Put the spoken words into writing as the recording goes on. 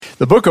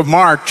The book of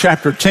Mark,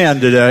 chapter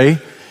 10 today.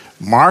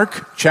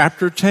 Mark,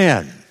 chapter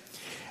 10.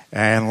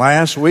 And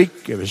last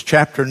week, it was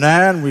chapter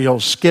 9.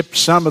 We'll skip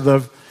some of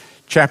the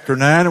chapter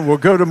 9, and we'll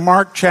go to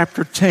Mark,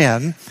 chapter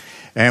 10.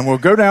 And we'll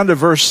go down to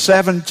verse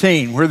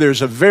 17, where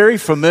there's a very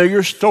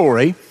familiar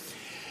story.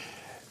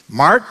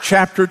 Mark,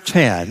 chapter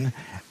 10,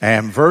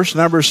 and verse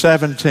number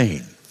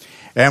 17.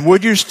 And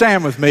would you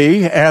stand with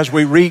me as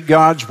we read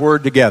God's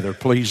word together,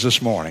 please,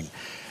 this morning?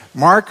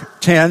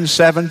 Mark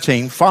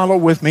 10:17. Follow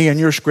with me in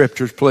your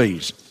scriptures,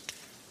 please.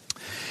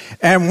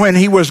 And when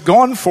he was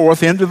gone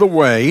forth into the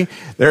way,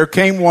 there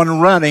came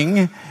one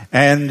running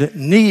and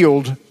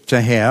kneeled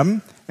to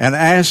him and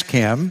asked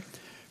him,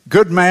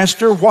 Good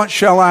master, what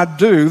shall I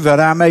do that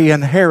I may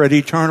inherit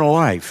eternal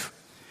life?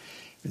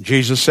 And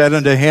Jesus said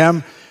unto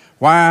him,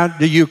 Why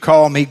do you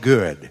call me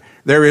good?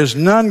 There is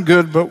none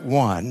good but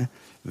one,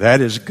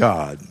 that is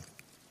God.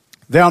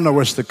 Thou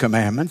knowest the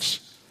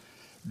commandments.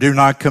 Do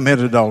not commit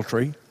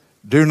adultery.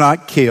 Do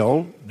not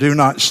kill. Do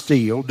not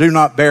steal. Do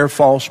not bear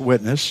false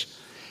witness.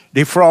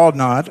 Defraud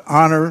not.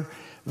 Honor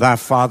thy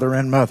father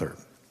and mother.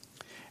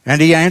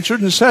 And he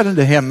answered and said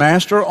unto him,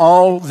 Master,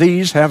 all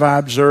these have I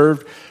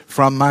observed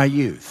from my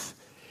youth.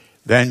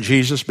 Then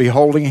Jesus,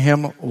 beholding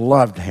him,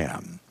 loved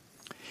him.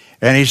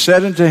 And he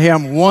said unto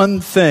him,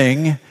 One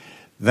thing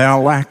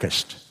thou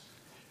lackest.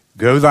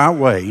 Go thy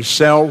way,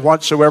 sell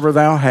whatsoever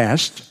thou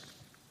hast,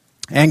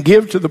 and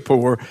give to the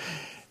poor,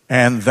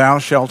 and thou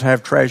shalt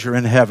have treasure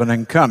in heaven,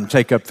 and come,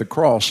 take up the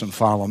cross and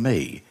follow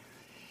me.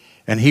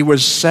 And he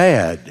was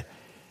sad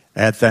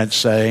at that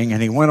saying,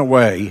 and he went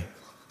away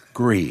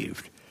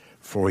grieved,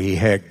 for he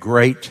had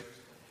great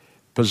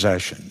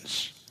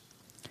possessions.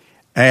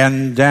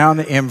 And down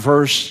in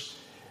verse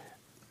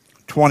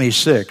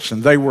 26,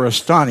 and they were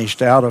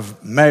astonished out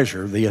of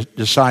measure, the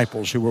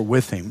disciples who were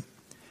with him,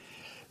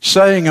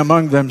 saying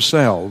among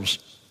themselves,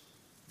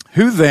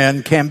 Who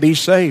then can be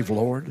saved,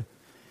 Lord?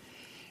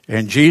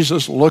 And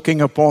Jesus,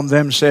 looking upon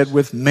them, said,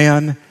 With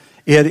men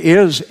it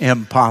is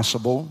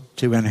impossible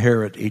to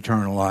inherit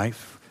eternal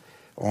life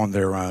on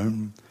their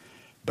own,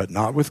 but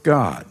not with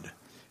God.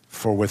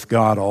 For with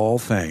God all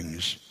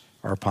things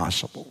are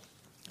possible.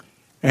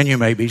 And you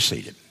may be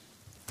seated.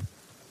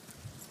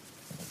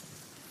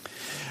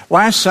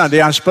 Last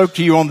Sunday, I spoke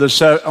to you on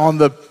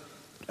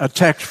a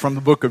text from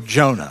the book of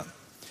Jonah.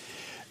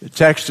 The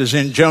text is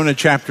in Jonah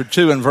chapter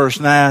 2 and verse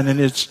 9, and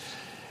it's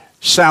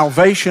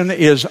salvation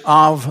is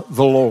of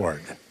the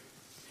Lord.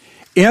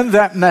 In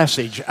that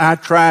message, I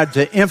tried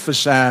to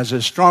emphasize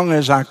as strong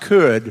as I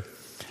could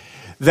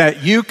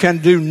that you can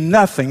do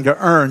nothing to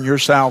earn your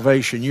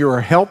salvation. You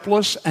are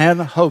helpless and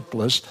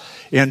hopeless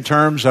in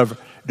terms of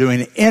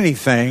doing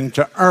anything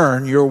to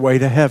earn your way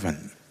to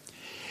heaven.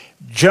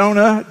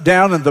 Jonah,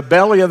 down in the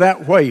belly of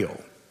that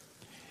whale,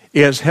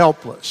 is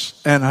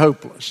helpless and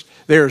hopeless.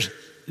 There's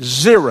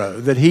zero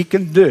that he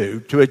can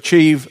do to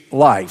achieve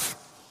life.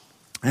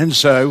 And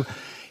so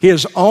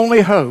his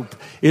only hope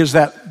is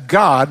that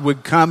God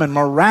would come and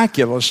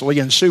miraculously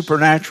and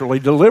supernaturally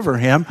deliver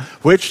him,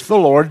 which the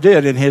Lord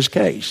did in his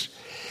case.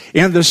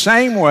 In the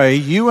same way,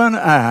 you and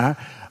I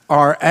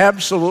are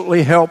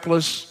absolutely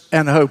helpless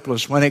and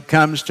hopeless when it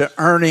comes to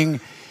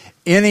earning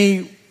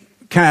any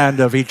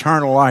kind of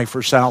eternal life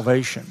or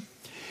salvation.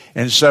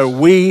 And so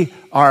we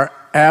are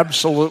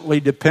absolutely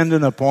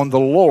dependent upon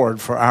the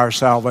Lord for our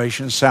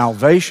salvation.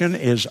 Salvation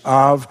is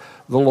of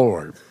the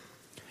Lord.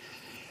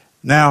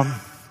 Now,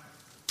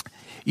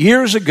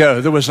 years ago,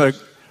 there was a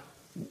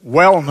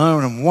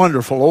well-known and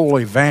wonderful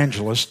old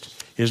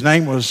evangelist. His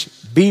name was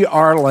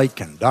B.R.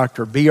 Lakin,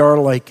 Dr. B.R.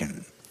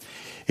 Lakin.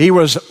 He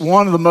was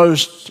one of the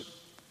most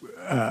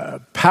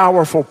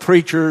powerful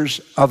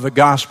preachers of the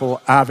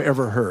gospel I've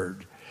ever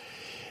heard.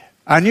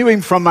 I knew him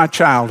from my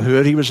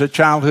childhood. He was a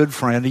childhood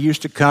friend. He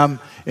used to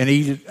come and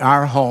eat at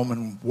our home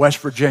in West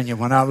Virginia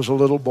when I was a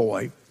little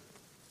boy.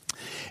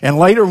 And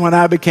later, when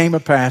I became a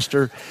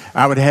pastor,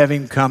 I would have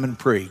him come and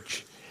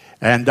preach.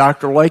 And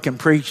Dr. Lakin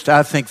preached,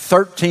 I think,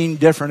 13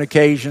 different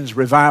occasions,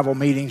 revival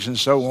meetings and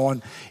so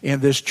on in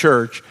this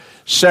church.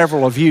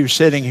 Several of you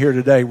sitting here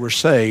today were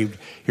saved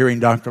hearing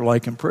Dr.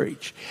 Lakin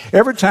preach.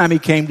 Every time he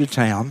came to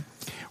town,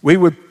 we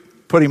would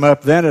put him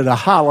up then at a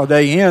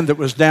Holiday Inn that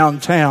was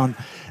downtown.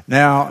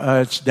 Now,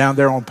 it's down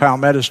there on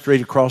Palmetto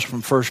Street across from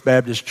First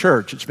Baptist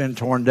Church. It's been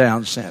torn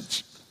down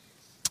since.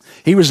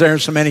 He was there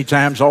so many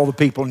times, all the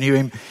people knew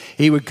him.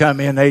 He would come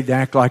in, they'd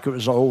act like it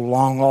was an old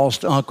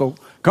long-lost uncle.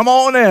 Come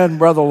on in,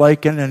 Brother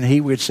Lakin. And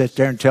he would sit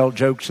there and tell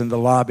jokes in the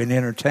lobby and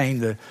entertain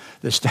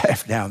the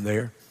staff down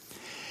there.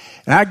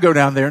 And I'd go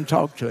down there and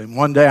talk to him.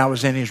 One day I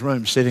was in his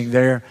room sitting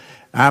there.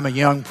 I'm a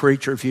young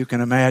preacher, if you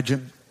can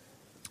imagine,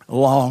 a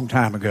long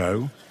time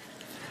ago.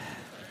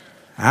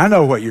 I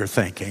know what you're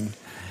thinking.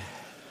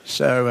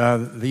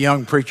 So the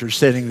young preacher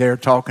sitting there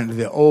talking to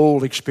the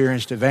old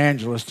experienced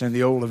evangelist, and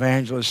the old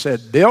evangelist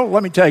said, Bill,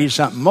 let me tell you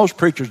something. Most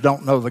preachers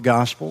don't know the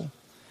gospel.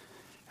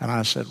 And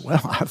I said, well,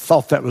 I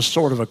thought that was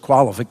sort of a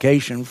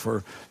qualification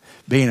for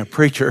being a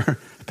preacher,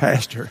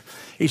 pastor.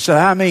 He said,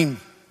 I mean,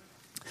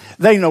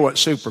 they know it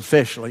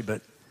superficially,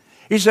 but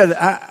he said,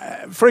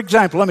 for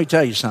example, let me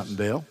tell you something,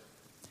 Bill.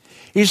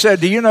 He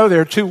said, do you know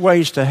there are two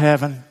ways to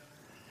heaven?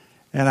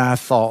 And I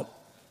thought,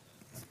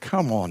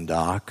 come on,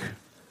 Doc.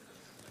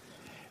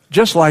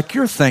 Just like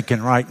you're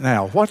thinking right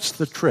now, what's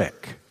the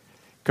trick?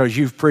 Because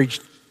you've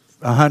preached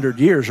 100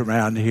 years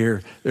around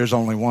here, there's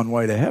only one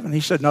way to heaven. He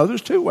said, no,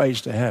 there's two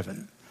ways to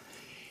heaven.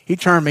 He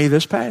turned me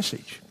this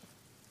passage.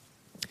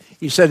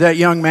 He said that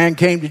young man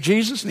came to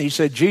Jesus and he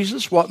said,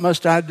 Jesus, what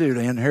must I do to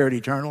inherit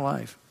eternal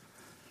life?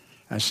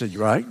 I said,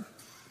 you're right.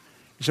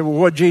 He said, well,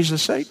 what did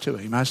Jesus say to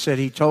him? I said,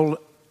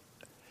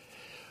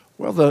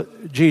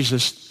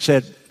 Jesus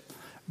said,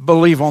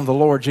 believe on the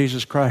Lord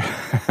Jesus Christ.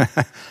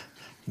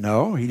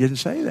 No, he didn't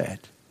say that.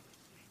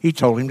 He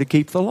told him to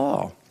keep the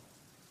law.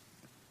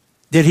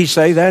 Did he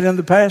say that in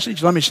the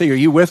passage? Let me see. Are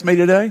you with me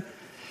today?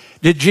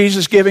 Did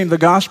Jesus give him the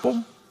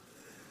gospel?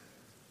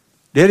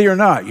 Did he or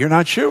not? You're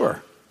not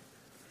sure.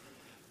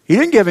 He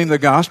didn't give him the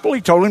gospel.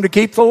 He told him to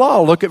keep the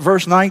law. Look at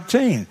verse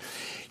 19.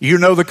 You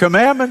know the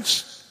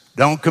commandments.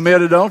 Don't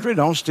commit adultery.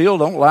 Don't steal.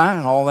 Don't lie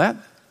and all that.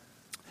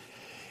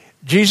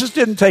 Jesus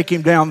didn't take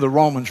him down the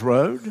Romans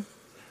road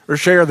or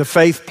share the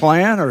faith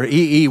plan or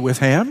EE with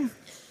him.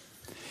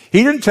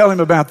 He didn't tell him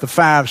about the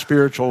 5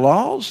 spiritual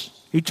laws.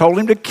 He told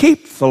him to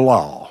keep the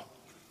law.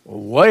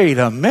 Wait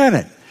a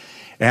minute.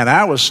 And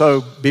I was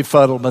so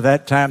befuddled by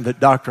that time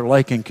that Dr.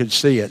 Lakin could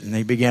see it, and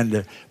he began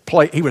to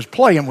play. He was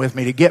playing with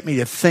me to get me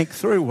to think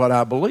through what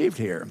I believed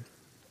here.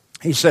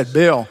 He said,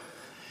 Bill,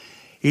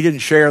 he didn't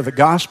share the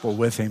gospel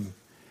with him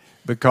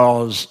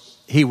because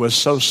he was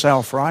so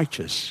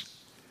self-righteous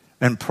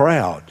and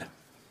proud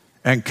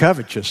and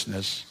covetous,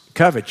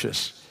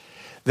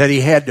 that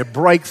he had to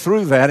break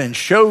through that and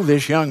show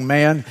this young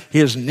man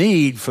his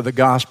need for the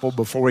gospel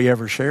before he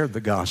ever shared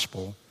the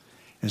gospel.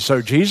 And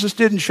so Jesus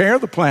didn't share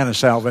the plan of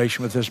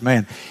salvation with this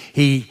man.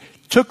 He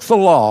took the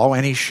law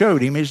and he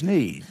showed him his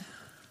need.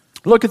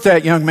 Look at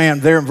that young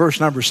man there in verse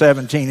number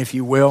 17, if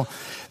you will.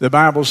 The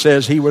Bible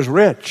says he was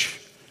rich.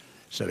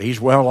 So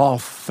he's well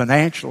off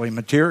financially,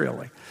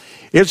 materially.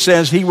 It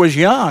says he was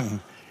young.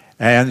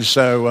 And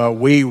so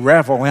we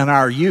revel in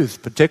our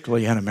youth,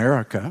 particularly in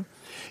America.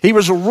 He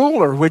was a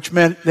ruler, which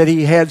meant that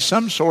he had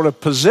some sort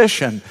of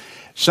position,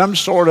 some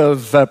sort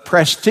of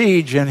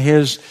prestige in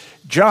his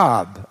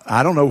job.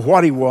 I don't know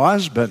what he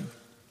was, but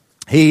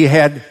he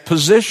had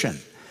position.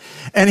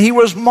 And he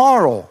was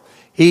moral.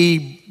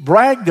 He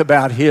bragged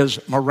about his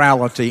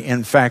morality,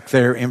 in fact,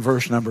 there in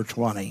verse number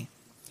 20.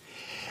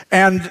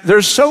 And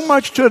there's so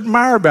much to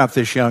admire about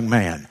this young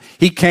man.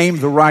 He came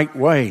the right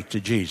way to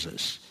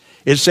Jesus.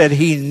 It said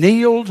he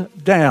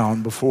kneeled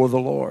down before the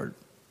Lord.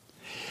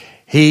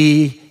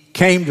 He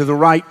came to the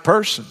right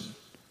person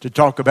to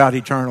talk about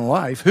eternal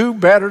life. Who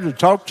better to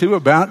talk to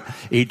about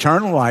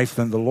eternal life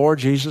than the Lord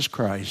Jesus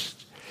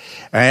Christ?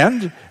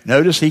 And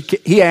notice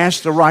he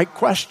asked the right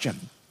question.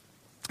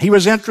 He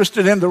was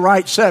interested in the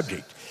right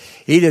subject.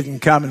 He didn't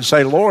come and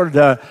say, Lord,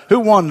 who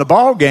won the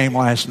ball game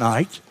last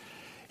night?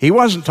 He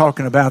wasn't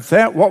talking about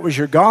that. What was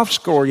your golf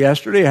score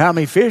yesterday? How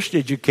many fish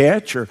did you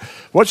catch? Or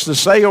what's the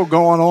sale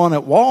going on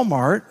at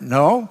Walmart?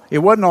 No, it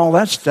wasn't all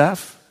that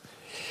stuff.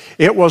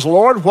 It was,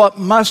 Lord, what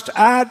must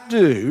I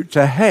do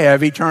to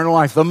have eternal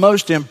life? The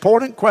most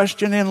important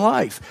question in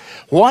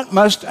life. What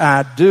must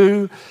I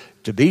do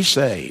to be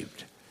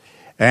saved?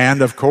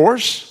 And of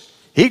course,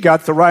 he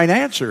got the right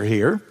answer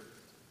here,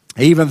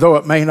 even though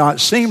it may not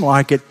seem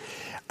like it.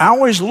 I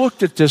always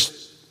looked at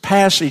this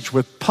passage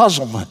with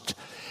puzzlement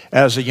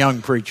as a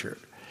young preacher.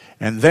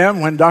 And then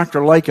when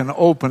Dr. Lakin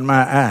opened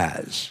my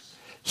eyes,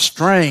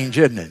 strange,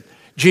 isn't it?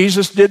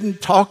 Jesus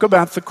didn't talk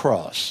about the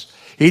cross.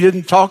 He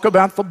didn't talk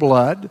about the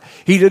blood.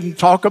 He didn't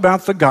talk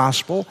about the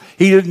gospel.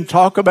 He didn't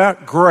talk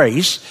about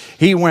grace.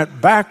 He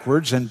went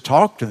backwards and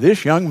talked to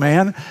this young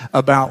man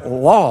about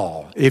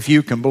law, if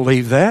you can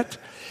believe that.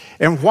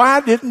 And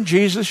why didn't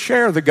Jesus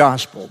share the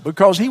gospel?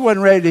 Because he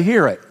wasn't ready to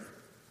hear it.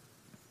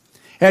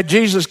 Had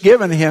Jesus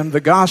given him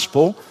the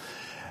gospel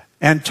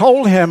and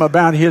told him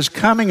about his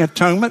coming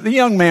atonement, the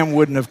young man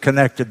wouldn't have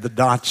connected the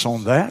dots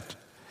on that.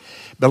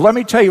 But let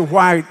me tell you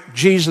why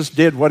Jesus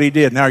did what he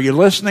did. Now, are you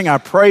listening? I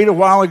prayed a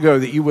while ago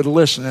that you would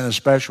listen in a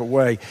special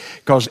way,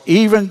 because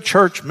even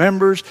church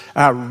members,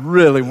 I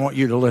really want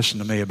you to listen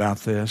to me about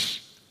this.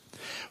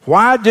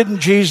 Why didn't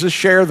Jesus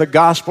share the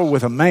gospel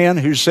with a man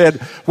who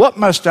said, what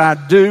must I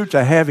do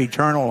to have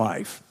eternal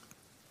life?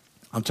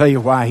 I'll tell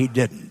you why he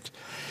didn't.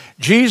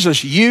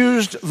 Jesus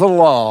used the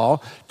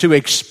law to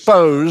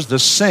expose the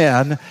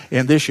sin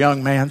in this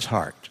young man's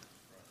heart.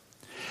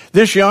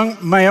 This young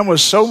man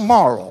was so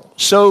moral,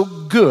 so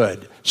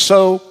good,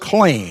 so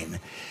clean,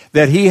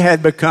 that he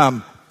had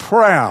become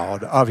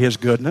proud of his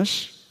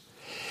goodness.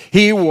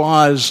 He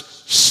was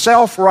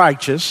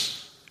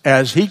self-righteous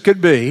as he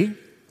could be.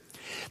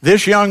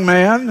 This young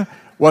man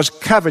was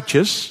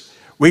covetous.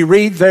 We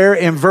read there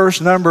in verse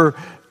number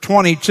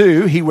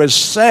 22, he was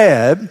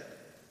sad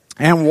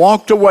and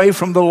walked away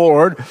from the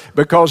Lord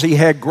because he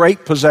had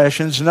great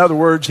possessions. In other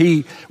words,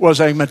 he was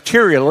a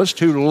materialist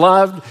who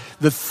loved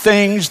the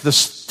things, the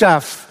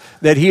stuff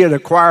that he had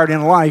acquired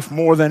in life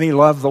more than he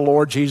loved the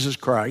Lord Jesus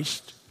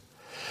Christ.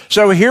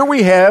 So here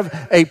we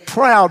have a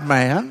proud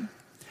man,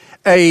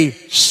 a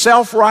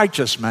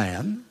self-righteous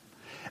man,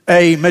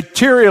 a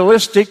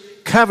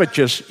materialistic,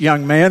 covetous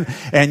young man,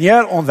 and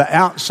yet on the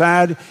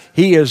outside,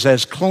 he is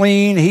as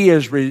clean, he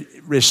is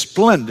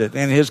resplendent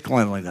in his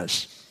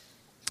cleanliness.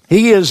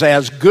 He is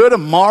as good a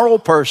moral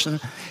person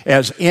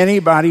as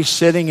anybody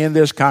sitting in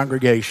this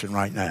congregation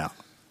right now.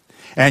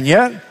 And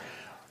yet,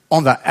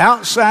 on the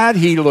outside,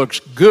 he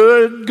looks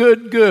good,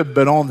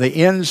 but on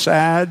the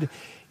inside,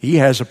 he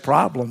has a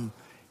problem.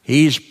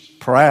 He's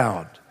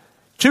proud.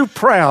 Too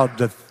proud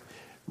to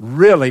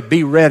really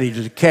be ready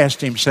to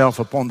cast himself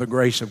upon the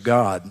grace of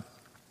God.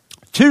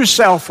 Too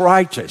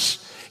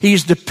self-righteous.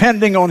 He's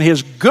depending on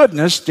his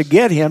goodness to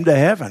get him to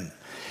heaven.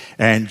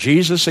 And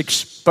Jesus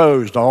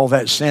exposed all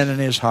that sin in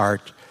his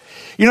heart.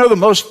 You know, the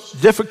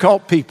most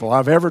difficult people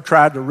I've ever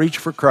tried to reach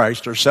for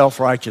Christ are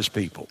self-righteous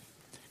people,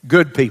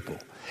 good people.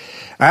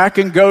 I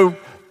can go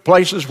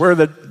places where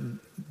the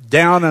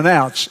down and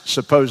outs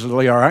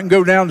supposedly are. I can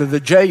go down to the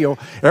jail.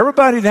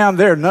 Everybody down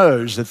there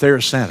knows that they're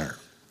a sinner.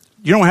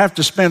 You don't have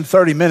to spend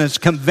 30 minutes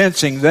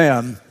convincing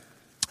them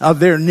of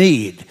their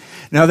need.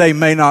 Now, they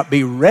may not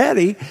be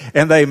ready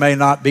and they may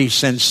not be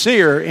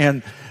sincere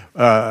in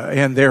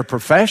their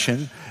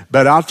profession,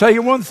 but I'll tell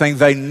you one thing,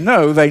 they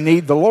know they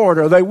need the Lord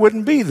or they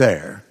wouldn't be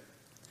there.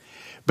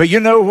 But you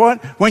know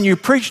what? When you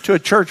preach to a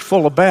church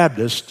full of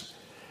Baptists,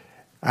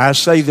 I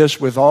say this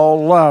with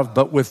all love,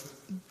 but with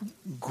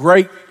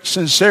great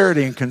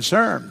sincerity and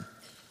concern.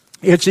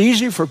 It's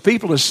easy for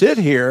people to sit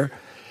here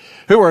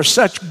who are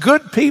such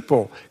good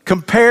people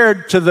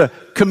compared to the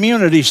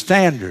community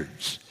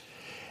standards.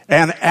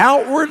 And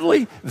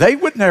outwardly, they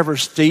would never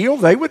steal.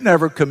 They would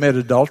never commit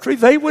adultery.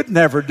 They would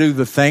never do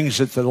the things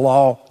that the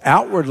law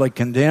outwardly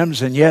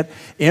condemns. And yet,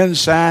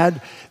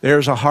 inside,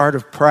 there's a heart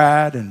of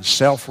pride and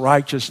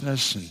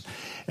self-righteousness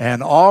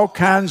and all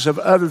kinds of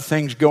other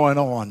things going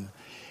on.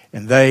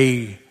 And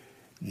they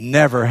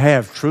never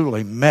have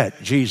truly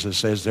met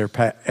Jesus as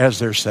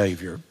their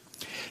Savior.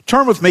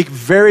 Turn with me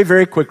very,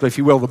 very quickly, if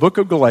you will, the book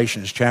of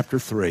Galatians, chapter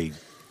 3.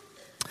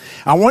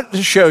 I want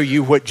to show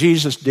you what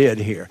Jesus did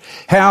here,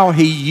 how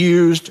he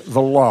used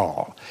the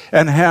law,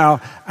 and how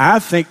I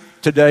think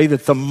today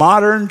that the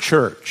modern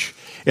church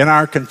in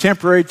our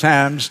contemporary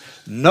times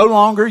no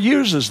longer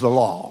uses the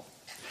law.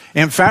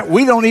 In fact,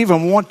 we don't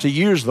even want to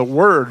use the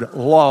word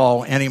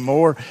law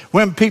anymore.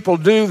 When people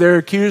do, they're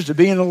accused of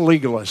being a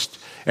legalist.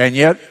 And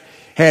yet,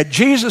 had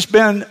Jesus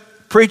been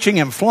preaching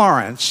in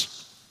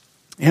Florence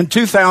in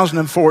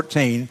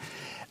 2014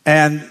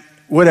 and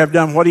would have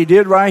done what he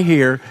did right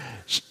here,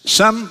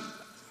 some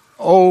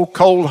old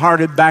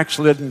cold-hearted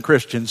backslidden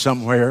Christian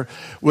somewhere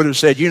would have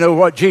said, you know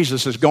what,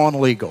 Jesus has gone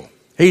legal.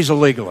 He's a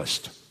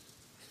legalist.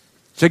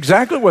 It's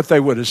exactly what they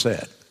would have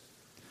said.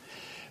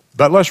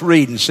 But let's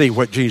read and see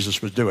what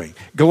Jesus was doing.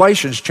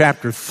 Galatians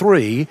chapter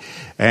 3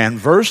 and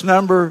verse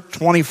number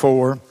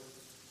 24.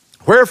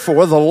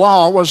 Wherefore the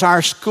law was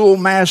our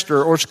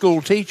schoolmaster or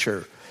school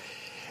teacher.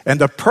 And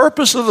the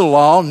purpose of the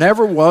law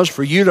never was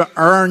for you to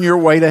earn your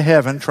way to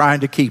heaven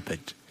trying to keep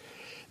it.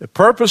 The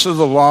purpose of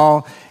the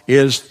law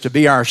is to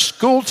be our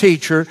school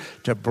teacher,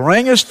 to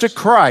bring us to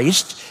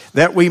Christ,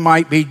 that we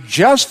might be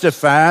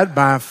justified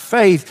by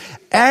faith.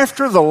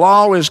 After the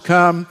law is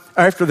come,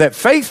 after that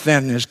faith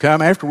then is come,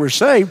 after we're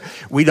saved,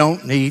 we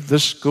don't need the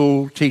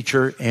school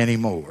teacher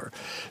anymore.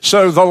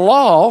 So the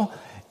law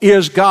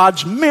is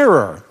God's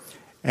mirror.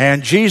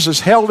 And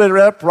Jesus held it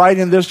up right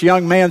in this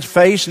young man's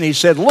face and he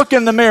said, look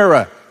in the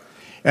mirror.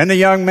 And the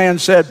young man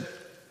said,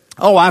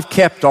 oh, I've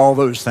kept all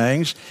those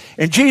things.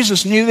 And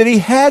Jesus knew that he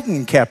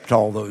hadn't kept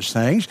all those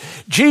things.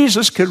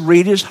 Jesus could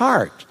read his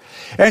heart.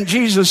 And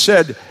Jesus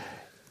said,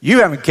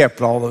 you haven't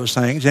kept all those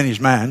things, in his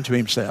mind to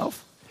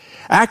himself.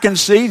 I can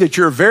see that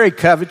you're very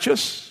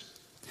covetous.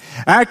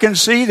 I can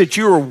see that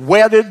you are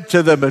wedded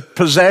to the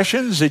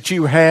possessions that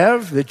you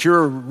have, that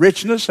your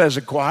richness has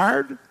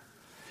acquired.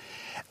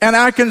 And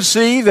I can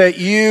see that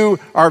you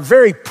are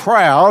very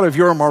proud of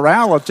your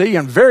morality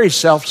and very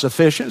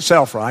self-sufficient,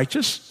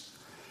 self-righteous.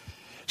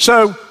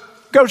 So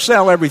go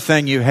sell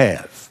everything you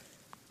have.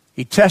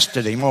 He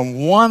tested him on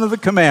one of the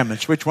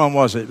commandments. Which one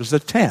was it? It was the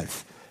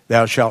 10th.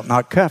 Thou shalt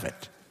not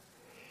covet.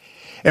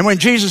 And when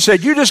Jesus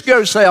said, you just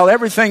go sell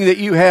everything that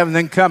you have and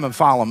then come and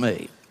follow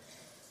me.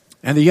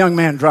 And the young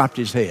man dropped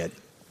his head.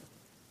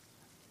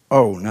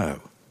 Oh, no.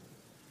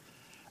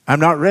 I'm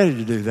not ready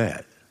to do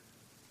that.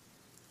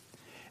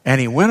 And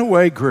he went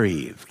away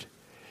grieved.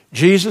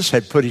 Jesus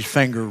had put his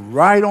finger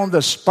right on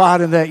the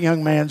spot in that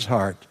young man's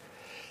heart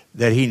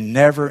that he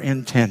never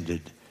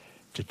intended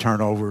to turn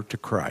over to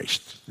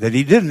Christ, that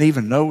he didn't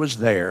even know was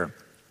there,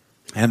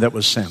 and that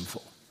was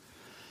sinful.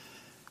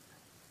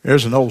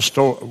 There's an old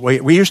story.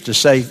 We used to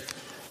say,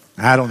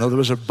 I don't know, there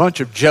was a bunch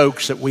of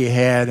jokes that we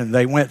had, and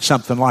they went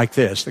something like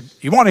this.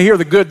 You want to hear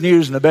the good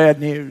news and the bad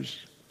news?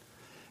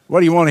 What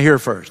do you want to hear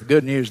first, the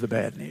good news, the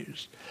bad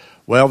news?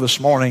 Well, this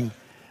morning,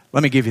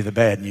 let me give you the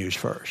bad news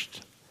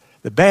first.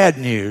 The bad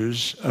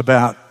news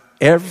about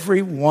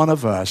every one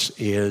of us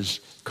is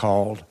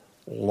called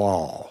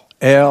law.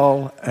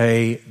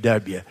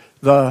 L-A-W.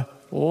 The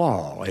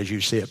law, as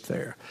you see up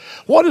there.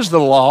 What is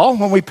the law?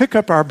 When we pick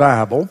up our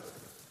Bible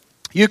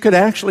You could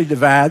actually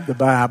divide the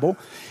Bible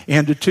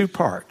into two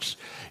parts.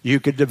 You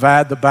could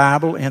divide the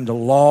Bible into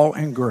law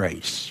and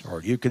grace,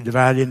 or you could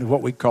divide it into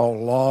what we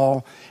call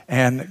law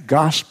and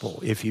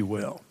gospel, if you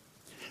will.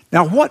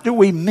 Now, what do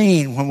we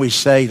mean when we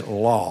say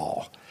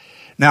law?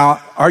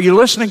 Now, are you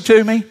listening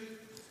to me?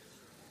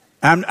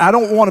 I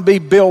don't want to be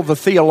Bill the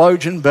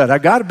theologian, but I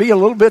got to be a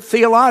little bit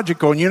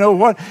theological. And you know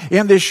what?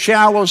 In this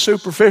shallow,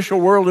 superficial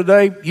world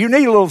today, you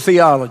need a little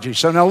theology.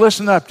 So now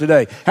listen up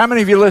today. How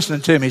many of you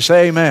listening to me?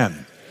 Say amen.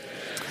 Amen.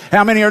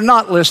 How many are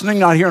not listening,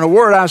 not hearing a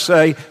word I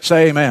say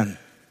amen.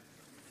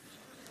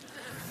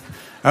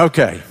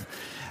 Okay.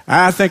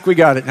 I think we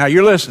got it. Now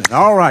you're listening.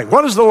 All right.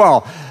 What is the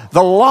law?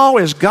 The law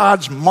is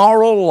God's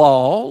moral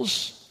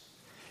laws,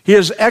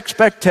 His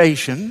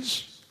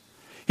expectations,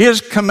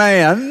 His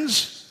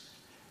commands,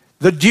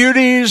 the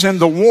duties and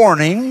the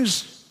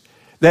warnings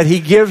that He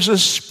gives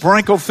us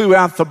sprinkled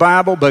throughout the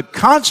Bible, but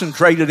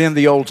concentrated in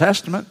the Old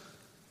Testament.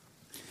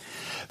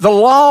 The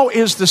law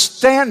is the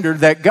standard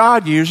that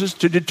God uses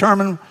to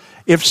determine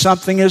if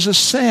something is a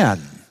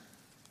sin.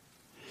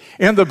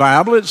 In the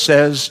Bible it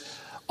says,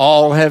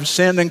 all have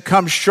sinned and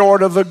come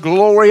short of the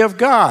glory of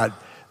God.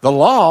 The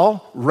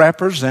law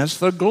represents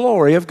the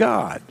glory of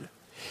God.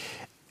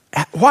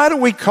 Why do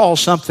we call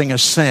something a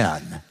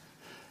sin?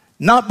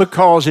 Not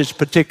because it's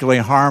particularly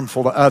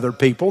harmful to other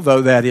people,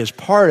 though that is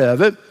part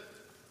of it,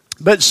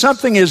 but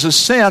something is a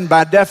sin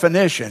by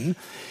definition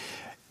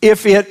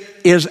if it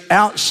is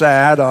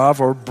outside of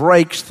or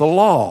breaks the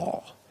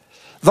law.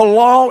 The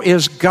law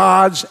is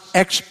God's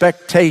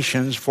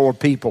expectations for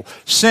people.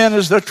 Sin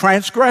is the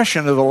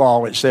transgression of the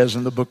law, it says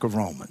in the book of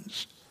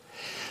Romans.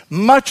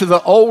 Much of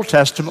the Old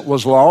Testament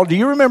was law. Do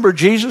you remember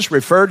Jesus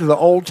referred to the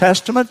Old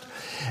Testament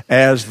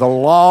as the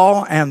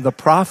law and the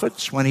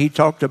prophets when He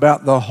talked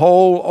about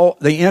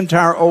the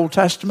entire Old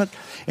Testament?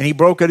 And He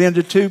broke it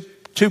into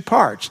two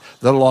parts,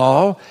 the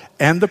law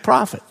and the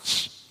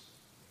prophets.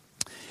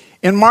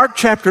 In Mark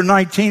chapter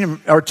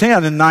 19 or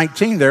 10 and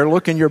 19 there,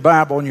 look in your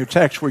Bible, in your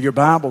text where your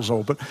Bible's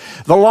open.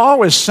 The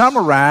law is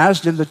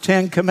summarized in the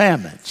 10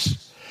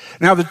 Commandments.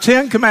 Now the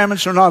 10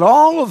 Commandments are not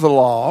all of the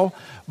law,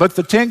 but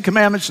the 10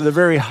 Commandments are the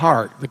very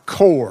heart, the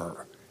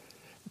core,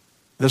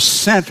 the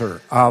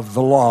center of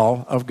the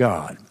law of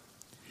God.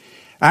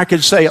 I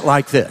could say it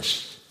like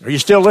this. Are you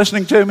still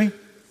listening to me?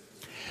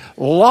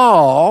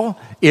 Law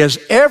is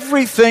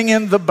everything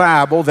in the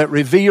Bible that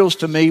reveals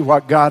to me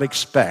what God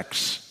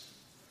expects.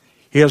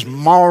 His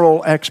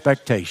moral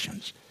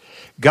expectations.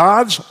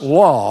 God's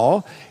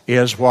law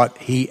is what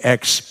He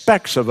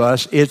expects of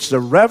us. It's the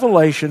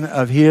revelation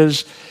of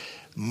His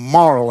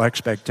moral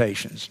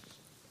expectations.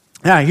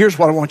 Now, here's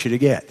what I want you to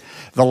get.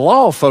 The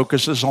law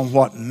focuses on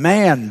what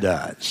man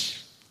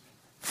does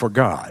for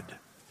God.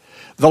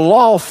 The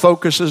law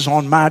focuses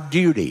on my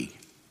duty.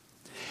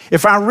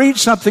 If I read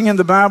something in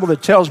the Bible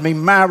that tells me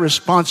my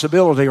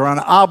responsibility or an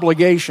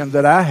obligation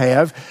that I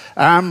have,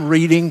 I'm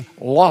reading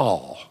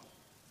law.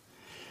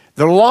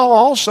 The law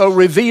also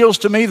reveals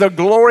to me the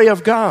glory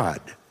of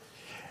God,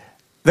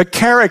 the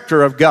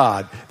character of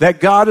God, that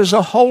God is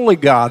a holy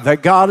God,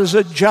 that God is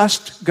a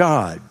just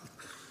God.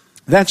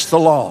 That's the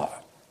law.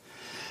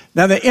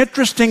 Now, the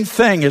interesting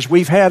thing is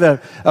we've had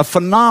a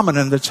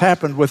phenomenon that's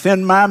happened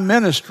within my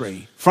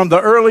ministry. From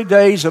the early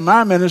days of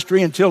my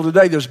ministry until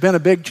today, there's been a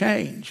big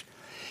change.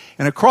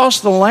 And across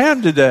the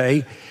land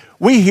today,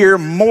 we hear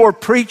more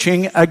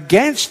preaching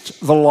against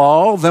the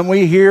law than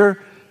we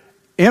hear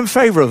in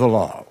favor of the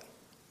law.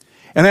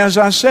 And as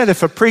I said,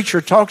 if a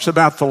preacher talks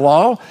about the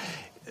law,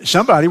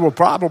 somebody will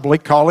probably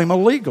call him a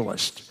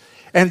legalist.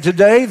 And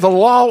today, the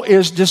law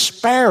is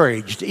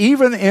disparaged,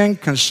 even in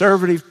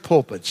conservative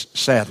pulpits,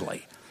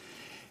 sadly.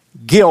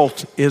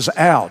 Guilt is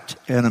out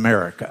in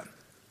America.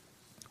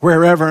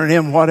 Wherever and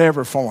in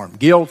whatever form,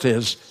 guilt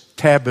is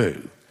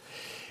taboo.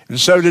 And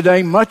so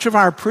today, much of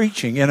our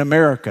preaching in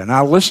America, and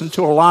I listen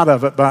to a lot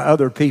of it by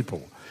other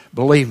people,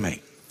 believe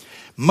me,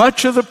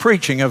 much of the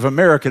preaching of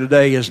America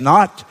today is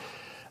not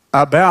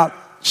about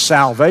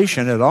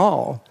salvation at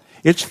all.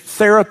 It's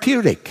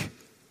therapeutic.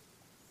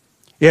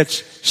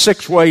 It's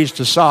 6 ways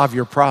to solve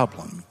your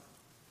problem.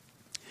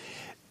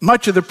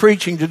 Much of the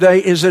preaching today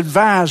is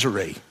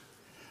advisory.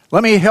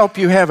 Let me help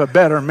you have a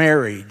better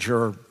marriage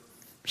or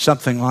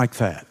something like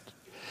that.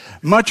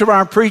 Much of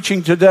our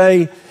preaching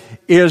today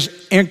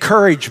is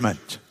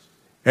encouragement.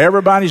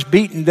 Everybody's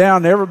beaten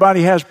down.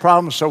 Everybody has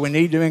problems, so we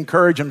need to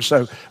encourage them.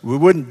 So we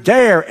wouldn't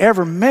dare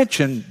ever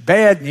mention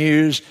bad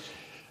news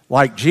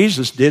like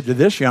Jesus did to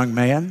this young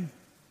man.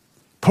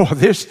 Boy,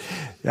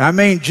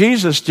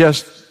 Jesus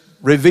just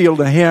revealed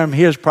to him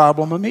his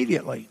problem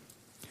immediately.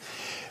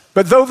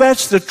 But though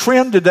that's the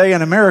trend today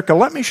in America,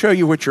 let me show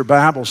you what your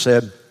Bible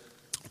said.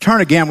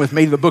 Turn again with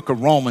me to the book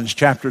of Romans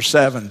chapter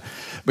 7,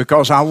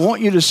 because I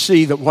want you to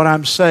see that what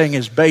I'm saying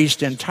is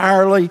based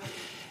entirely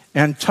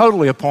and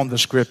totally upon the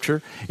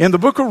Scripture. In the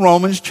book of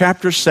Romans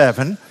chapter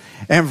 7,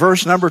 and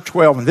verse number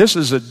 12. And this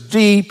is a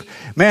deep,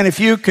 man, if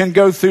you can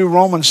go through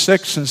Romans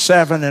 6 and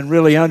 7 and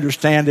really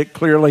understand it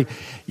clearly,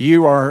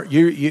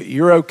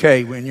 you're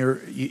okay when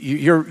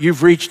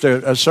you've reached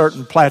a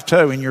certain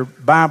plateau in your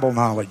Bible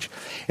knowledge.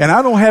 And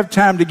I don't have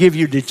time to give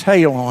you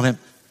detail on it,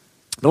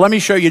 but let me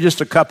show you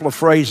just a couple of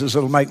phrases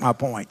that'll make my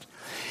point.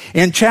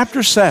 In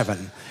chapter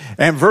 7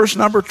 and verse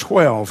number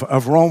 12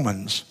 of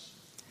Romans,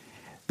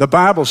 the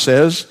Bible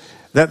says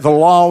that the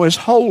law is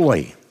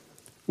holy.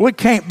 Well, it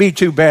can't be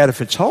too bad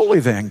if it's holy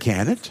then,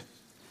 can it?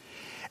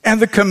 And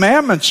the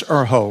commandments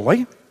are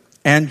holy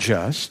and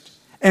just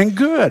and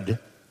good.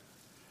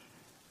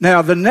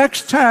 Now, the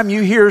next time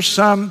you hear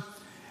some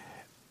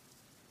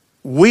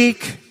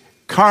weak,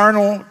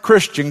 carnal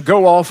Christian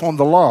go off on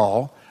the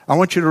law, I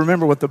want you to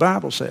remember what the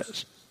Bible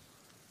says.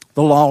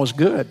 The law is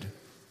good.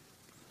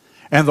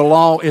 And the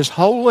law is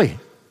holy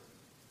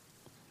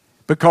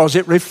because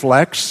it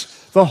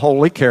reflects the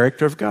holy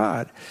character of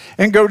God.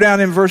 And go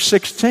down in verse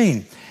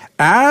 16.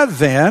 If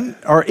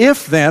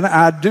then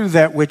I do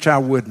that which I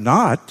would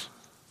not,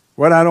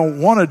 what I don't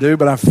want to do,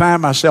 but I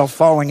find myself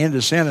falling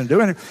into sin and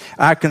doing it,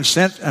 I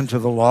consent unto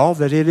the law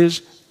that it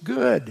is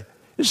good.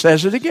 It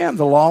says it again,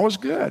 the law is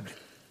good.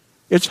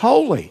 It's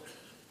holy.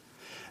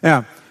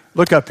 Now,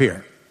 look up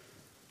here.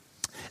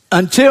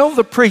 Until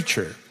the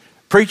preacher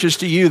preaches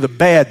to you the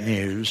bad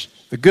news,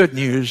 the good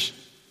news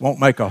won't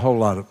make a whole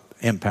lot of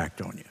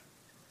impact on you.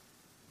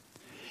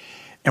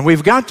 And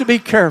we've got to be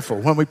careful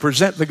when we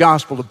present the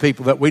gospel to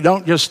people that we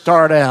don't just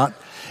start out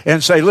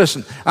and say,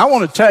 listen, I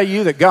want to tell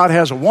you that God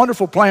has a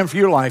wonderful plan for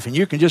your life and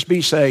you can just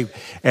be saved.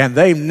 And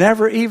they've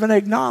never even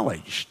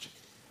acknowledged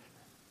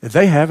that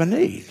they have a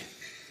need.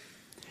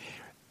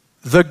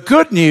 The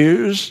good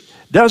news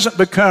doesn't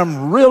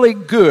become really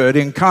good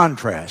in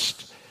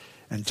contrast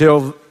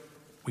until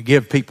we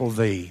give people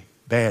the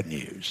bad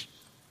news.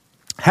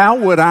 How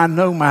would I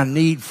know my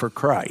need for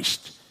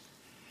Christ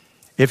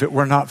if it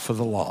were not for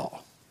the law?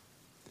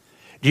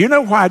 Do you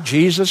know why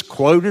Jesus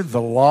quoted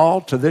the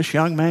law to this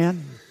young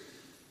man?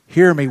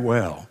 Hear me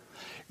well.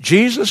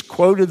 Jesus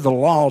quoted the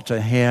law to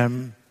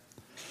him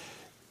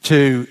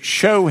to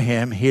show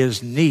him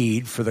his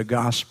need for the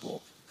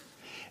gospel.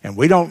 And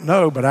we don't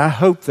know, but I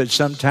hope that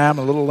sometime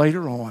a little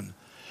later on,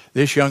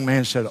 this young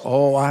man said,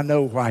 oh, I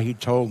know why he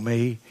told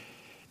me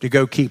to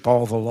go keep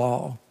all the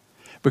law.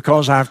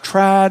 Because I've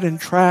tried and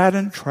tried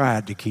and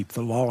tried to keep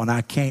the law, and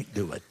I can't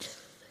do it.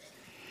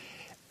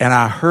 And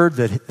I heard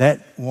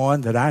that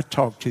one that I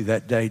talked to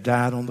that day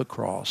died on the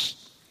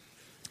cross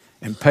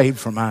and paid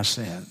for my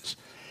sins.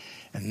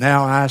 And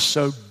now I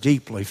so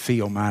deeply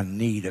feel my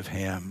need of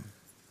him,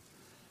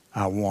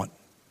 I want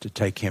to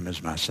take him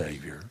as my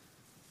Savior.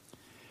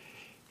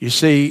 You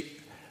see,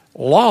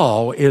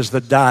 law is the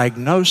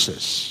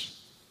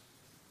diagnosis.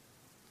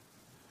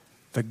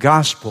 The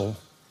gospel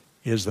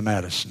is the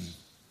medicine.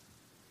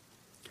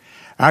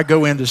 I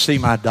go in to see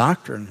my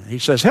doctor, and he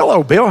says,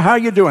 hello, Bill, how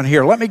you doing?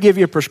 Here, let me give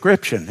you a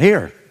prescription.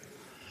 Here.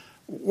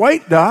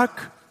 Wait,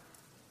 Doc.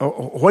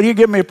 What do you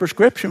give me a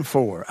prescription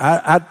for?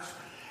 I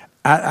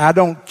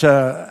don't,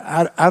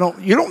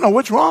 you don't know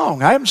what's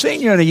wrong. I haven't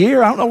seen you in a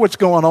year. I don't know what's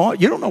going on.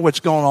 You don't know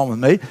what's going on with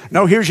me.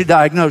 No, here's your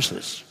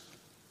diagnosis.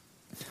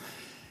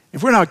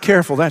 If we're not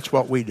careful, that's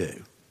what we do.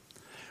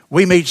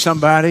 We meet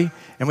somebody,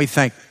 and we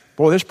think,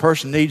 boy, this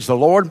person needs the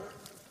Lord.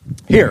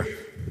 Here.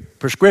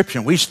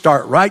 Prescription. We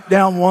start right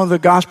down one of the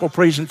gospel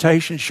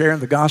presentations,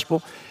 sharing the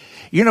gospel.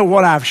 You know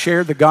what? I've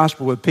shared the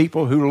gospel with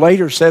people who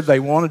later said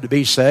they wanted to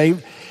be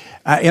saved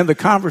in the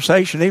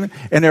conversation even,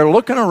 and they're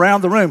looking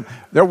around the room.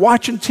 They're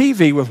watching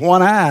TV with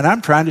one eye, and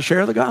I'm trying to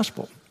share the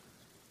gospel.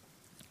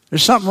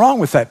 There's something wrong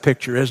with that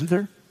picture, isn't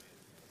there?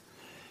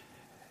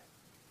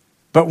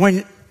 But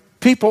when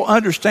people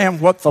understand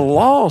what the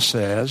law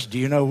says, do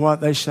you know what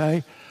they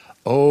say?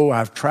 Oh,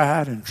 I've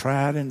tried and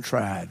tried and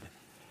tried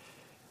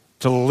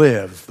to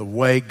live the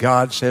way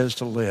God says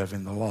to live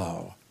in the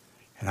law.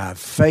 And I've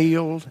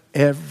failed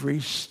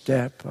every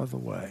step of the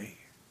way.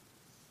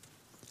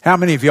 How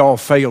many of y'all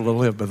fail to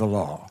live by the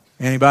law?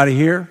 Anybody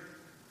here?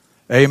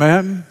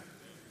 Amen?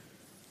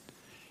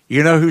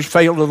 You know who's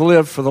failed to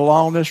live for the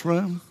law in this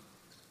room?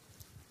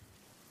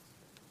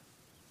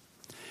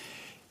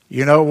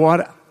 You know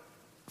what?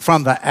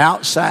 From the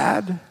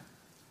outside,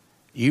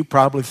 you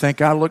probably think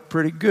I look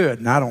pretty good.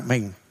 And I don't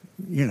mean,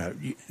 you know...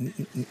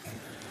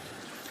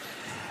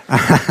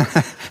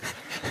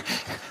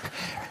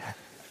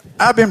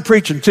 I've been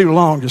preaching too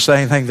long to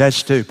say anything that's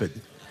stupid.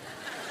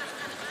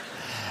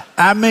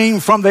 I mean,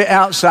 from the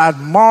outside,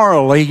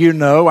 morally, you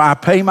know, I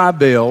pay my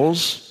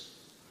bills.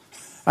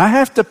 I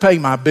have to pay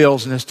my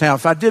bills in this town.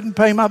 If I didn't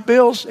pay my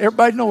bills,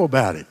 everybody know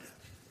about it.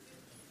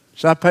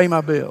 So I pay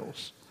my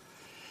bills.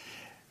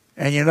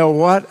 And you know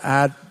what?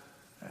 I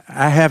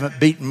haven't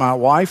beaten my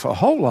wife a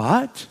whole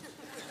lot.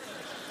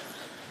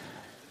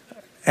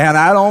 And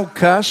I don't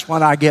cuss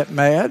when I get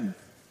mad.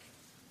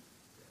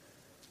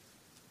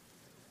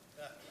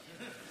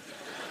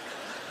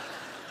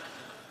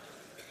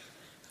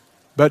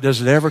 But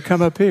does it ever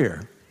come up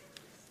here?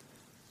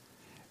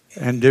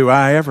 And do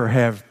I ever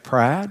have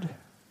pride?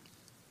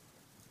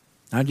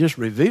 I just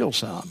reveal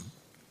some.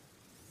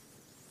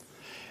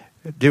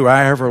 Do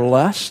I ever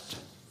lust?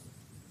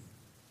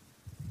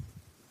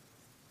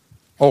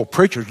 Oh,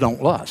 preachers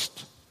don't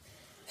lust.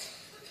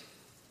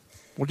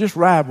 Well, just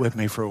ride with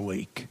me for a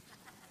week.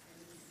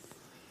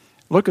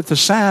 Look at the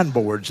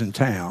signboards in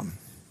town.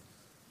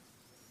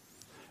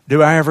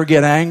 Do I ever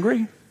get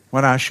angry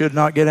when I should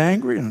not get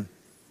angry and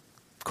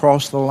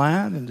cross the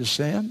line into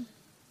sin?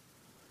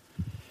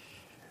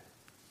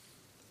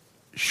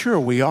 Sure,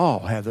 we all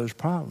have those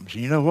problems.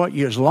 You know what?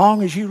 As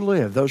long as you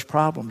live, those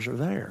problems are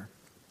there.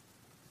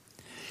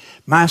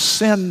 My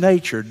sin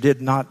nature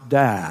did not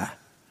die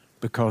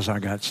because I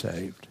got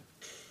saved.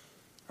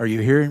 Are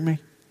you hearing me?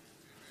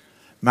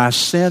 My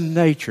sin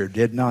nature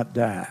did not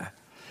die.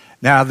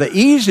 Now, the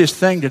easiest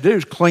thing to do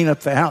is clean up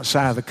the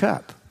outside of the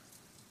cup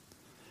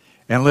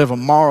and live a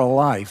moral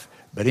life.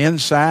 But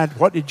inside,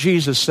 what did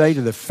Jesus say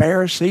to the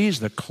Pharisees,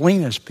 the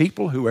cleanest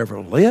people who ever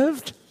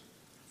lived?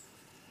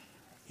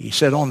 He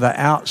said, on the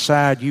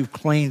outside, you've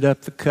cleaned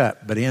up the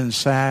cup, but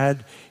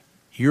inside,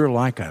 you're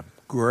like a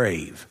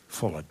grave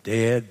full of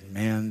dead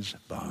men's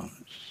bones.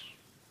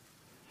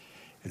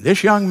 And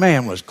this young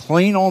man was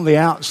clean on the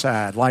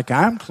outside, like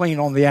I'm clean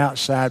on the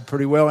outside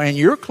pretty well, and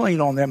you're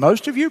clean on that.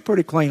 Most of you are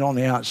pretty clean on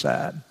the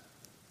outside.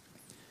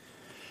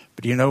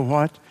 But you know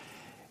what?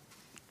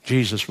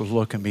 Jesus was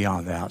looking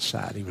beyond the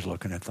outside. He was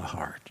looking at the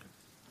heart.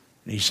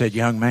 And he said,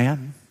 young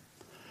man,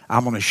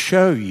 I'm going to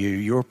show you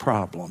your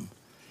problem.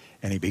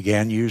 And he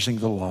began using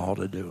the law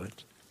to do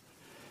it.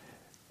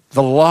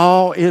 The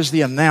law is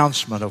the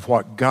announcement of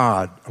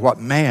what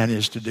man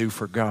is to do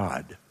for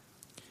God.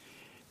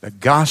 The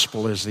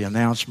gospel is the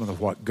announcement of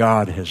what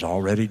God has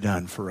already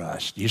done for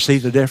us. Do you see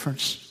the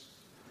difference?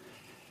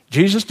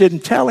 Jesus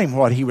didn't tell him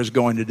what he was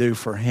going to do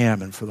for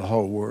him and for the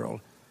whole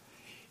world.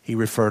 He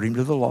referred him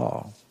to the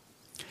law.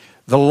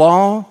 The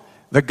law,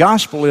 the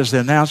gospel is the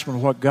announcement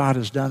of what God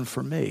has done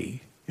for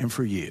me and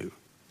for you.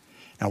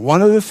 Now,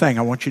 one other thing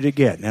I want you to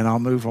get, and then I'll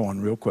move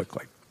on real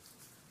quickly.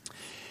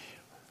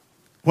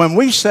 When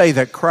we say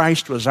that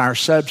Christ was our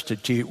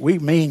substitute, we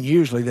mean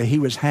usually that he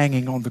was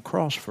hanging on the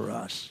cross for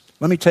us.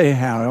 Let me tell you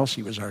how else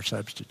he was our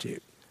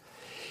substitute.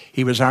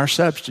 He was our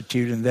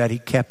substitute in that he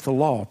kept the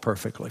law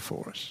perfectly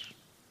for us.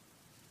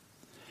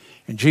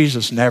 And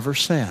Jesus never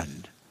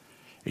sinned.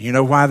 And you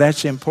know why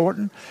that's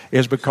important?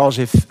 Is because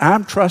if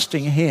I'm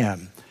trusting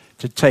him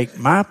to take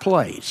my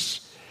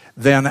place,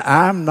 then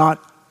I'm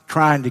not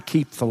trying to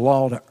keep the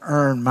law to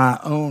earn my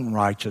own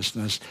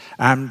righteousness.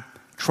 I'm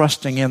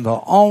trusting in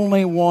the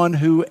only one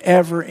who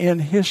ever in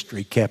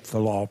history kept the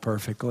law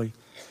perfectly.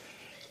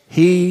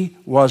 He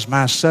was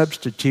my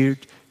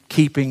substitute,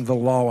 keeping the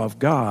law of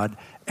God,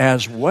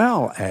 as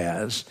well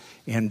as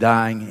in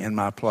dying in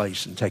my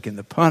place and taking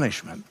the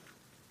punishment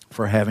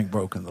for having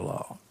broken the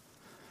law.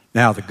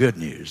 Now the good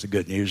news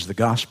is the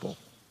gospel.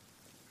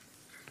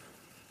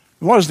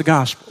 What is the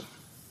gospel?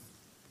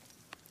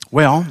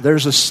 Well,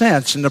 there's a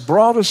sense, in the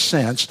broadest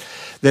sense,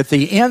 that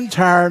the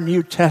entire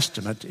New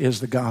Testament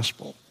is the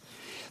gospel.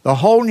 The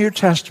whole New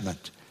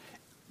Testament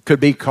could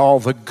be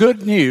called the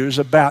good news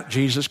about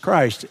Jesus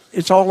Christ.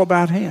 It's all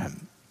about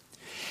him.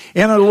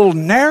 In a little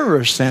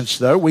narrower sense,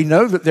 though, we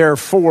know that there are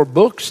 4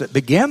 books that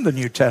begin the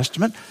New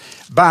Testament,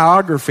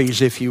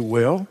 biographies, if you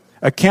will,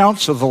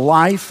 accounts of the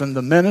life and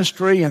the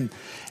ministry and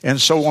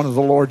so on of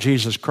the Lord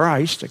Jesus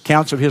Christ,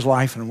 accounts of his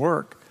life and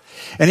work.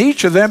 And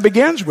each of them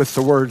begins with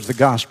the words, the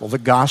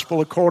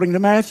gospel according to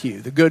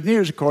Matthew, the good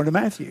news according to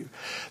Matthew,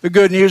 the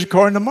good news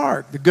according to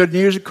Mark, the good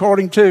news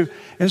according to,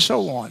 and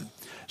so on.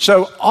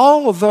 So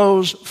all of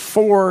those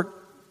 4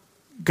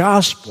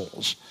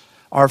 gospels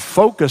are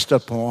focused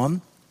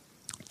upon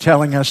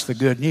telling us the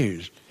good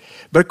news.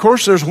 But of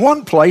course there's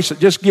one place that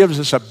just gives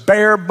us a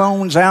bare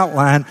bones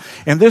outline,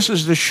 and this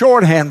is the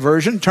shorthand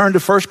version. Turn to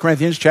 1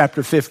 Corinthians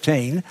chapter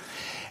 15.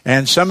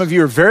 And some of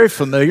you are very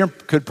familiar,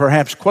 could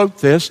perhaps quote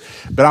this,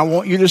 but I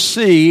want you to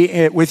see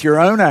it with your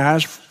own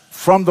eyes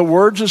from the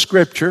words of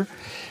Scripture.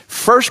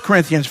 1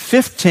 Corinthians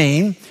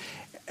 15,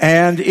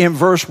 and in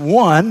verse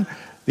 1,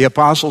 the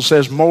apostle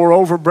says,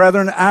 moreover,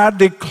 brethren, I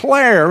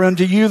declare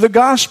unto you the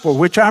gospel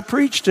which I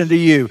preached unto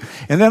you.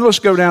 And then let's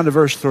go down to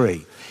verse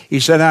 3. He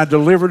said, I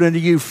delivered unto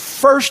you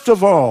first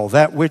of all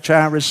that which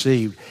I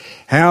received.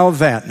 How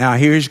that? Now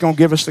here he's going to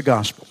give us the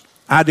gospel.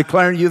 I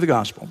declare unto you the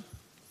gospel.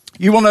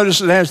 You will notice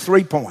it has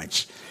 3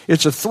 points.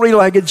 It's a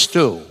 3-legged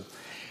stool.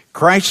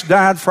 Christ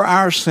died for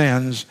our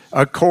sins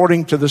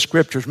according to the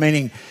Scriptures,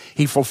 meaning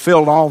he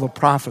fulfilled all the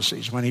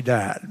prophecies when he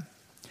died.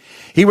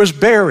 He was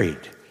buried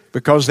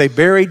because they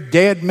buried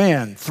dead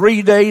men.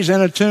 3 days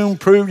in a tomb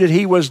proved that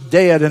he was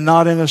dead and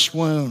not in a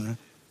swoon.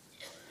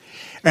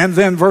 And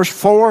then verse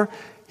 4,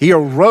 he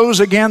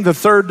arose again the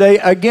 3rd day,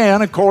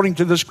 again according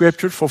to the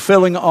Scriptures,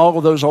 fulfilling all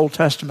of those Old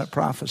Testament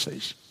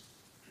prophecies.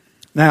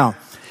 Now,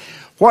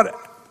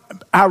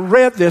 I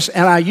read this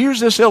and I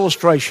used this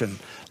illustration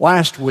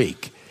last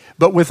week,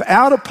 but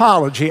without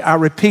apology, I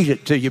repeat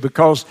it to you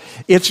because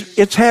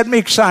it's had me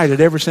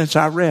excited ever since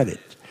I read it.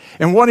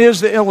 And what is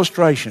the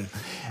illustration?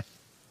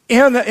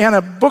 In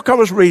a book I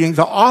was reading,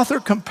 the author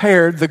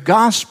compared the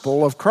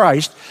gospel of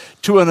Christ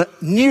to a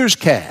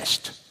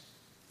newscast.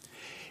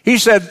 He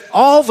said,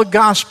 all the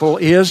gospel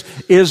is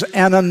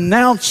an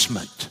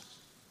announcement.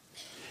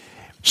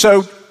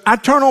 So I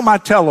turn on my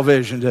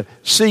television to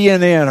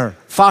CNN or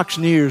Fox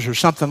News or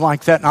something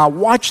like that, and I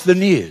watch the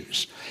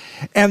news.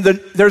 And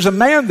there's a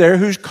man there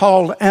who's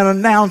called an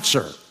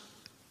announcer.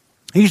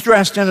 He's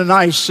dressed in a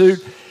nice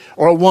suit,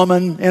 or a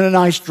woman in a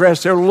nice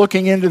dress. They're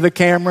looking into the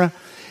camera,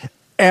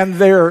 and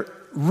they're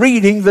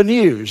reading the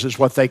news, is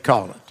what they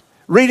call it.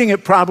 Reading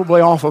it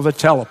probably off of a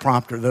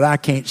teleprompter that I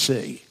can't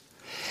see.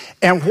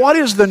 And what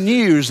is the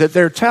news that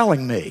they're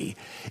telling me?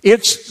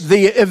 It's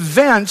the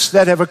events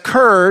that have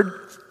occurred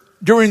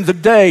during the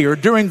day or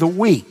during the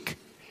week.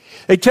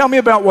 They tell me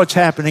about what's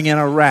happening in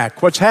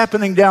Iraq, what's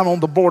happening down on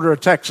the border of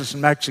Texas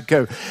and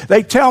Mexico.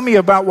 They tell me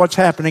about what's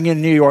happening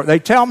in New York. They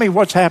tell me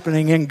what's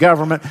happening in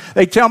government.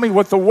 They tell me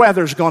what the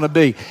weather's going to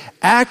be.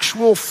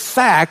 Actual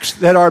facts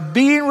that are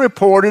being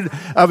reported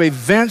of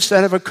events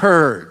that have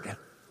occurred.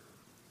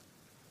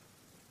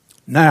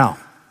 Now,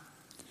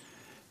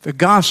 the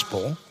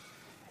gospel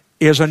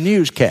is a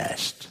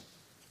newscast.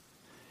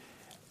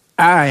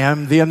 I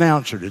am the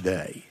announcer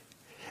today.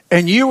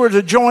 And you are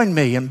to join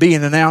me in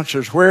being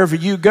announcers wherever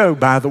you go,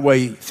 by the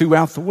way,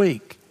 throughout the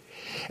week.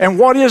 And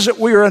what is it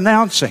we're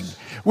announcing?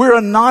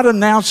 We're not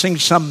announcing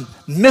some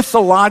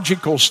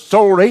mythological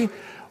story.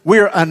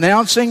 We're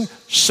announcing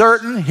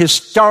certain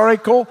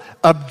historical,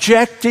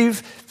 objective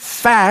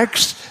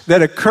facts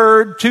that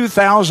occurred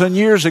 2,000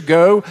 years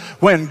ago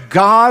when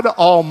God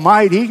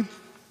Almighty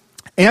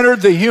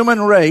entered the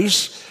human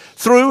race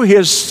through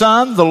His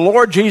Son, the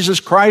Lord Jesus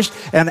Christ,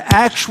 an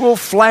actual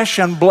flesh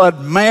and blood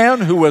man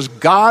who was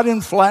God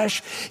in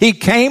flesh. He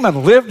came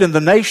and lived in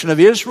the nation of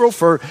Israel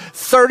for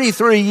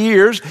 33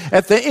 years.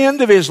 At the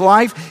end of His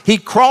life, He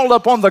crawled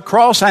up on the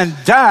cross and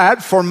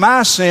died for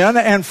my sin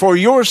and for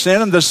your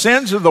sin and the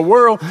sins of the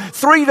world.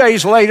 3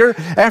 days later,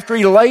 after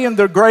He lay in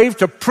the grave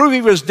to prove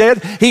He was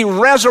dead, He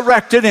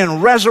resurrected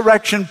in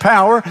resurrection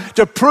power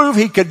to prove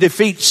He could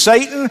defeat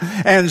Satan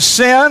and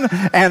sin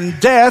and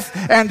death.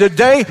 And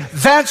today,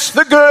 that's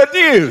the good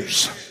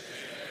news.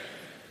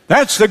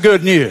 That's the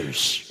good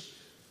news.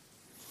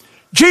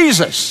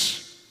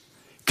 Jesus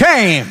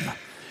came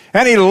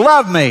and He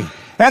loved me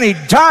and He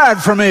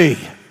died for me.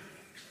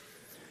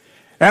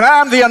 And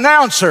I'm the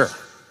announcer.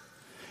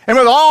 And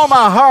with all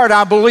my heart,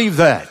 I believe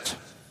that.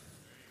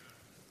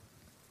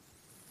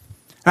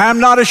 I'm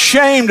not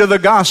ashamed of the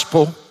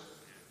gospel,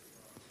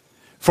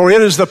 for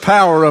it is the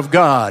power of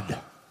God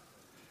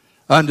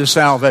unto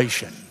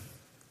salvation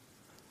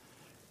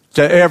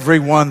to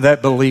everyone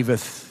that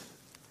believeth.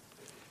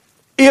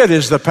 It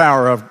is the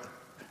power of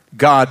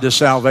God to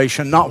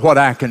salvation, not what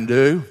I can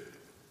do,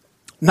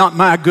 not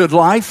my good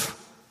life.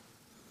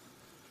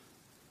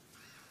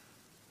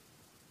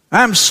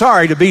 I'm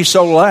sorry to be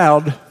so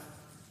loud,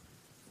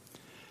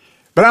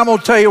 but I'm going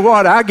to tell you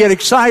what, I get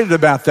excited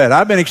about that.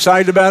 I've been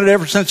excited about it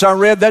ever since I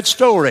read that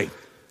story.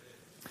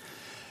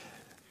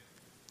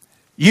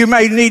 You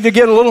may need to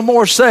get a little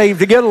more saved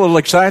to get a little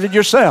excited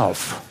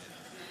yourself.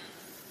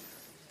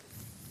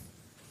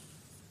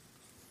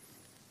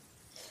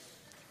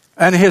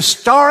 An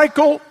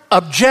historical,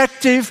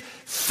 objective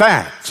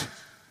fact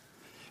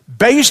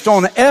based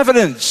on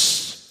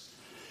evidence,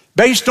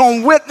 based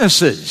on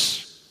witnesses.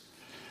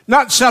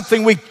 Not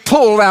something we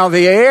pulled out of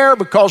the air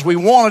because we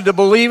wanted to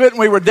believe it and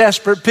we were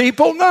desperate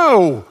people.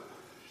 No.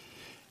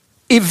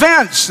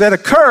 Events that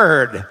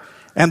occurred,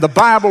 and the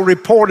Bible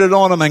reported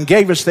on them and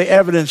gave us the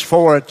evidence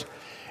for it.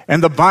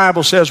 And the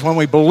Bible says when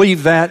we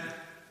believe that,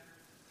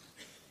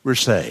 we're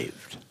saved.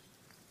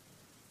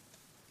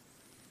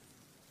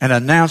 An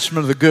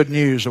announcement of the good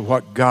news of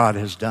what God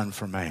has done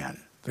for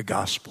man, the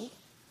gospel.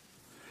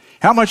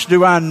 How much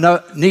do I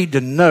need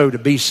to know to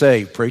be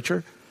saved,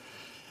 preacher?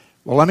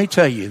 Well, let me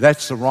tell you,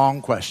 that's the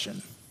wrong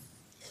question.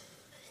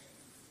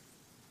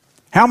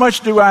 How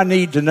much do I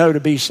need to know to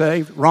be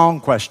saved? Wrong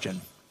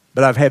question.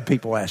 But I've had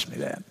people ask me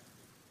that.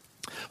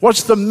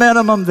 What's the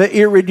minimum, the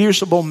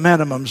irreducible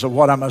minimums of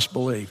what I must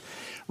believe?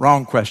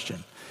 Wrong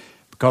question.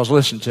 Because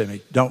listen to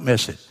me, don't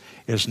miss it.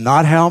 It's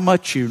not how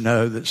much you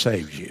know that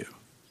saves you.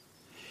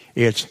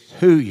 It's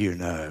who you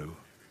know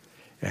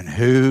and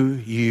who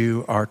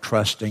you are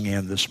trusting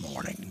in this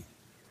morning.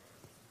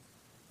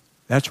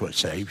 That's what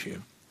saves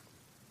you.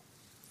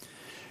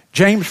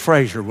 James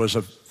Fraser was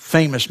a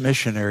famous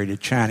missionary to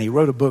China. He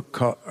wrote a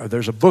book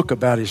there's a book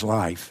about his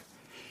life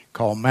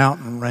called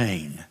Mountain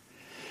Rain.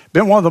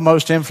 Been one of the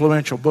most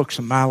influential books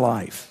of my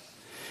life.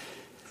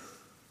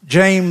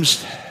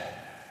 James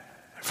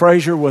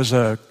Fraser was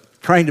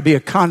trained to be a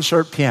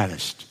concert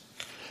pianist.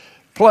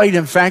 Played,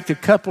 in fact, a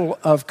couple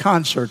of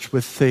concerts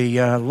with the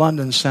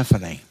London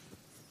Symphony.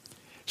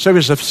 So he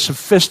was a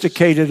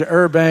sophisticated,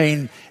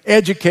 urbane,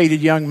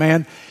 educated young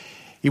man.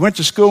 He went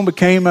to school and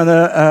became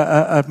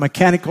a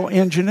mechanical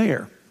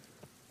engineer.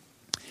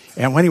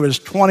 And when he was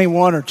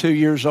 21 or 2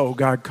 years old,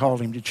 God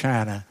called him to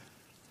China.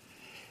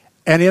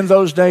 And in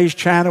those days,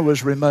 China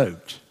was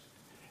remote.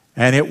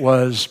 And it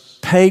was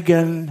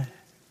pagan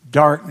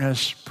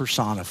darkness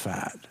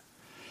personified.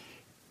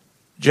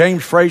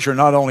 James Fraser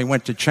not only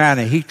went to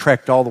China, he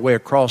trekked all the way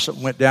across it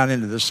and went down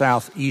into the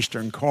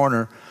southeastern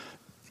corner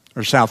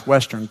or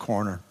southwestern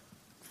corner.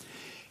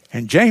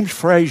 And James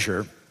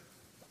Fraser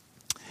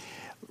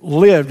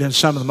lived in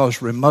some of the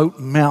most remote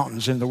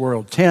mountains in the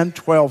world, 10,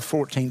 12,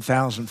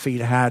 14,000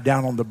 feet high,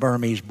 down on the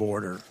Burmese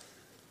border.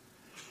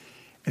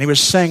 And he was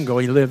single.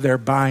 He lived there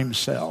by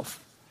himself.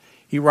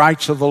 He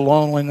writes of the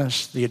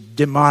loneliness, the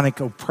demonic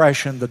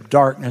oppression, the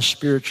darkness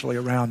spiritually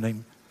around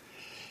him.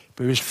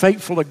 But he was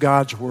faithful to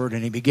God's word,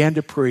 and he began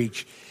to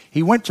preach.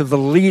 He went to the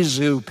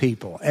Lisu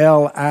people,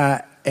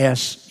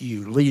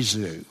 L-I-S-U,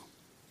 Lisu.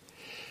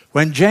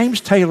 When James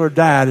Taylor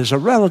died as a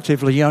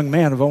relatively young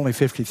man of only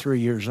 53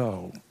 years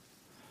old,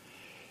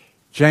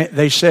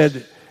 they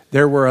said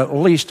there were at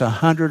least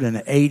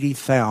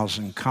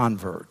 180,000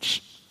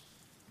 converts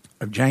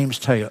of James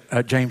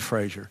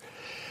Fraser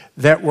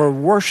that were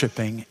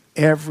worshiping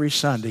every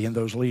Sunday in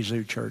those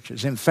Lisu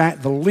churches. In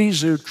fact, the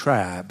Lisu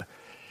tribe,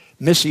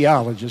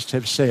 missiologists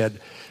have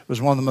said,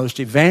 was one of the most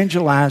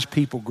evangelized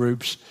people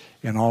groups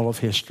in all of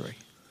history.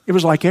 It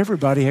was like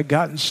everybody had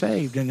gotten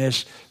saved in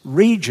this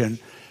region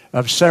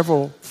of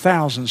several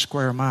thousand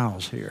square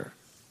miles here.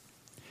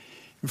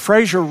 And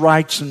Fraser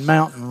writes in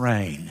Mountain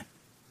Rain,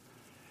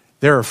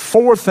 there are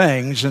 4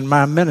 things in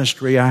my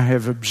ministry I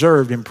have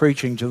observed in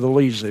preaching to the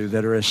Lisu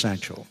that are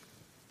essential.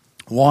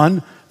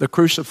 1, the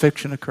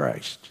crucifixion of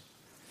Christ.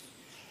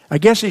 I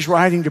guess he's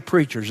writing to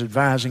preachers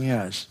advising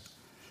us.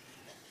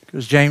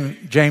 Because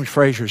James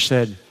Fraser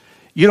said,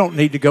 you don't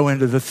need to go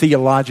into the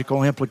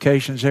theological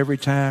implications every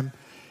time.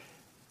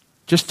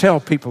 Just tell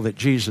people that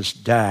Jesus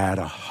died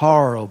a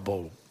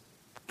horrible,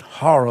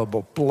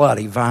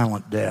 bloody,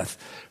 violent death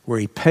where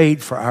he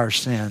paid for our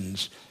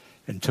sins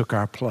and took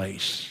our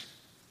place.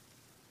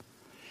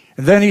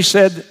 And then he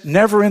said,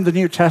 never in the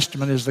New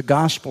Testament is the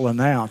gospel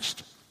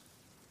announced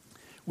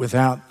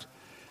without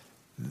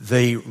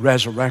the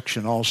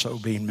resurrection also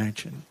being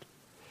mentioned.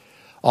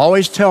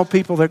 Always tell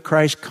people that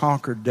Christ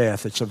conquered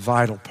death. It's a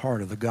vital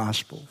part of the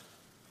gospel.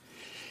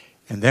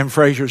 And then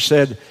Fraser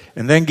said,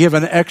 and then give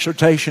an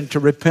exhortation to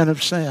repent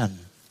of sin.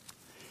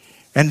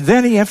 And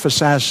then he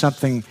emphasized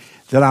something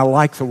that I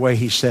like the way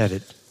he said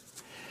it.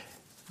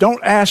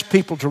 Don't ask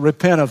people to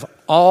repent of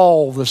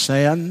all the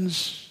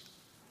sins.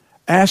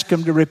 Ask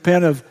them to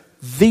repent of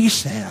the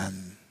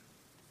sin.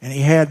 And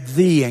he had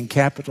 "the" in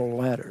capital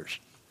letters.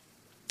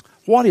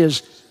 What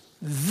is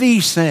the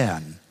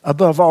sin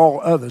above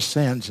all other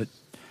sins that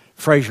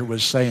Fraser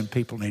was saying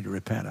people need to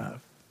repent of?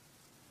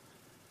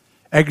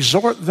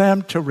 Exhort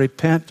them to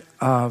repent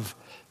of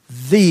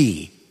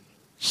the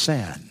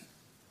sin.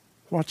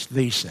 What's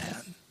the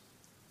sin?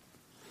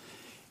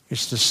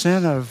 It's the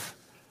sin of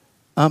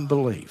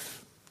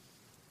unbelief.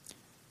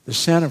 The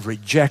sin of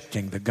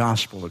rejecting the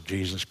gospel of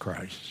Jesus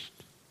Christ.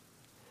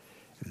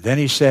 And then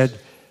he said,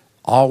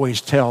 always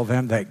tell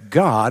them that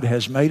God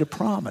has made a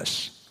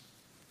promise.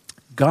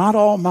 God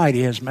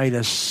Almighty has made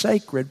a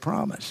sacred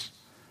promise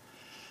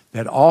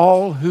that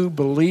all who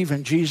believe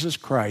in Jesus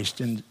Christ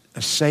in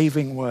a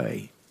saving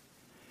way,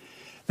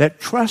 that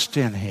trust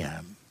in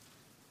him,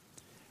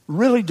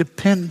 really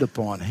depend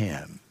upon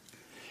him,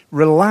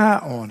 rely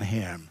on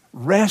him,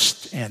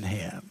 rest in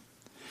him,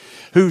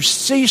 who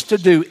cease to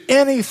do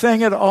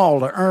anything at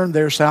all to earn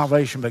their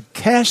salvation, but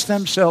cast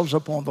themselves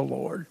upon the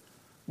Lord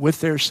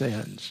with their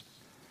sins.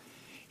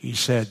 He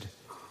said,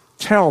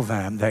 tell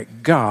them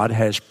that God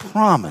has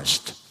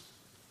promised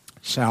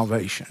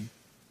salvation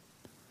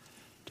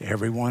to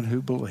everyone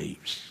who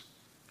believes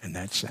in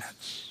that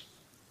sense.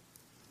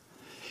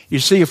 You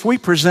see, if we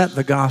present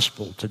the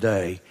gospel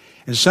today,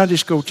 and Sunday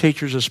school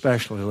teachers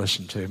especially,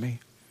 listen to me,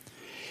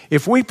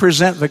 if we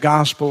present the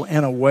gospel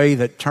in a way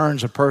that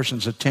turns a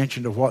person's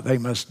attention to what they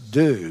must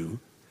do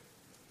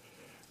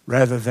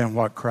rather than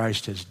what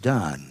Christ has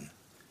done,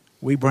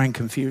 we bring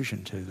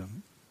confusion to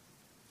them.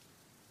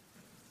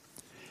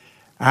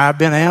 I've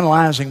been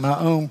analyzing my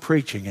own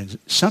preaching, and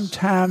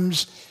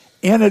sometimes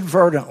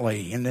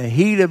inadvertently, in the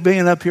heat of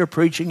being up here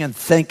preaching and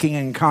thinking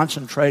and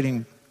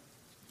concentrating,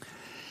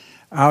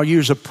 I'll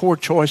use a poor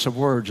choice of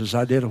words as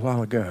I did a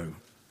while ago.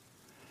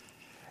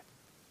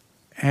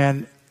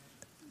 And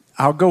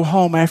I'll go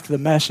home after the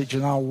message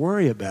and I'll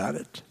worry about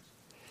it.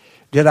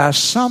 Did I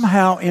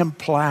somehow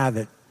imply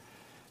that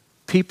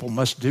people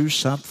must do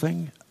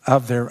something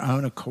of their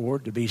own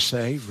accord to be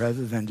saved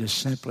rather than just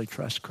simply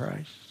trust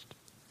Christ?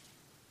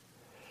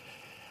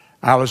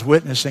 I was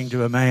witnessing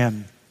to a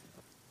man,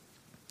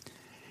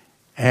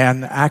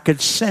 and I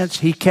could sense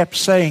he kept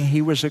saying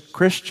he was a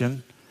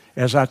Christian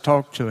as I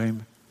talked to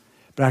him,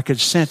 but I could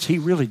sense he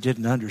really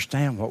didn't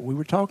understand what we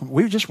were talking about.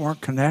 We just weren't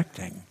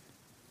connecting.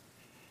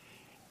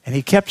 And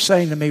he kept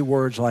saying to me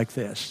words like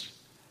this: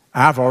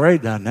 I've already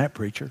done that,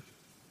 preacher.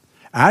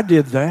 I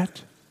did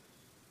that.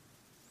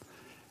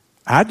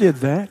 I did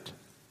that.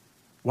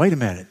 Wait a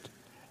minute.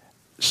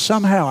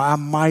 Somehow I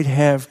might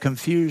have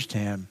confused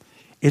him.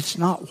 It's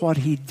not what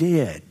he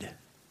did.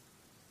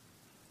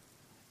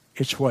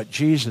 It's what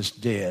Jesus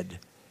did.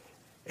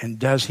 And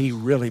does he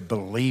really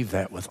believe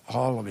that with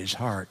all of his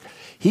heart?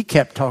 He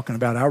kept talking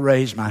about, I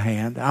raised my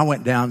hand, I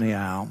went down the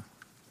aisle,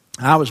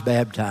 I was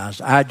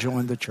baptized. I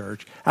joined the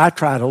church. I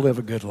try to live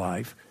a good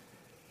life.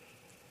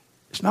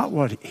 It's not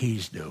what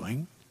he's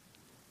doing.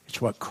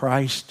 It's what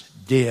Christ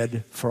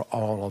did for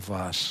all of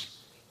us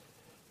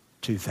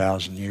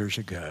 2,000 years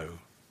ago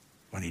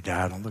when he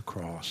died on the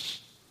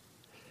cross.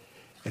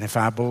 And if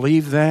I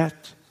believe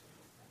that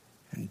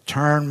and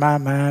turn my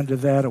mind to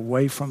that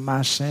away from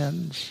my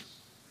sins,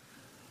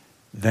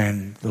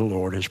 then the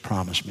Lord has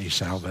promised me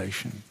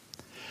salvation.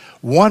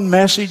 One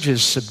message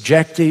is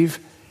subjective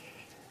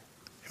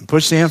and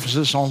puts the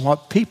emphasis on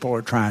what people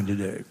are trying to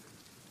do.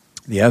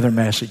 The other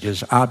message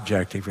is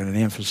objective and it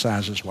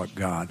emphasizes what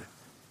God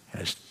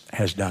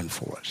has done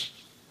for us.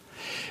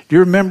 Do you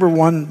remember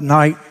one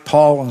night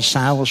Paul and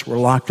Silas were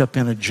locked up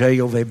in a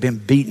jail? They'd been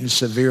beaten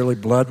severely.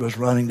 Blood was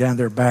running down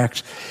their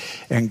backs.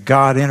 And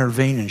God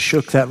intervened and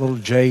shook that little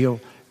jail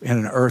in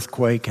an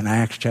earthquake in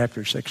Acts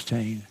chapter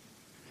 16.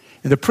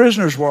 And the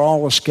prisoners were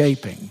all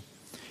escaping.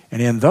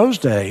 And in those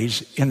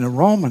days, in the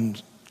Roman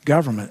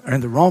government, or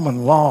in the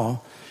Roman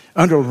law,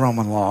 under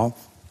Roman law,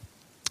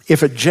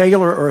 if a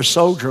jailer or a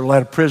soldier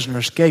let a prisoner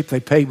escape, they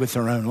paid with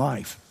their own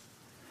life.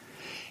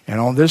 And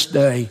on this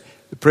day,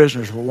 the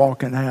prisoners were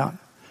walking out.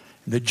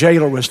 The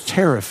jailer was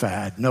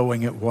terrified,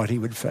 knowing what he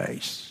would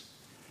face.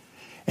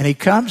 And he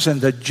comes, and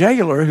the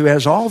jailer, who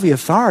has all the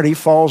authority,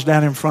 falls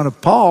down in front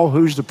of Paul,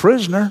 who's the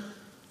prisoner.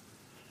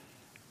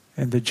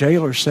 And the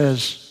jailer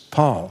says,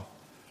 Paul,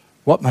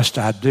 what must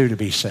I do to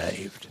be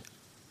saved?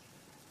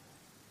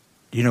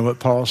 Do you know what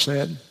Paul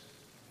said?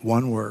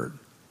 One word.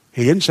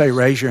 He didn't say,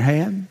 raise your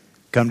hand,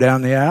 come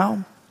down the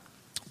aisle,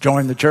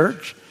 join the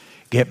church,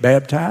 get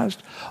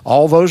baptized.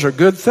 All those are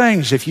good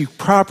things if you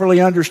properly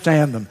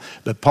understand them.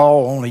 But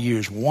Paul only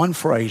used one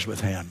phrase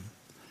with him.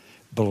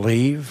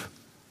 Believe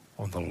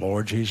on the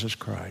Lord Jesus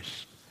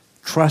Christ.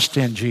 Trust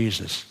in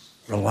Jesus.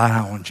 Rely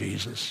on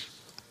Jesus.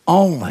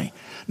 Only.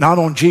 Not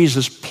on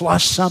Jesus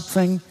plus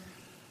something,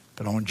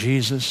 but on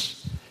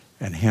Jesus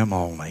and him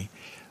only.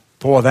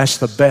 Boy, that's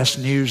the best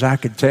news I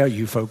could tell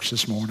you folks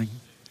this morning.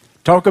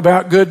 Talk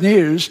about good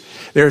news.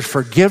 There's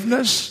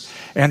forgiveness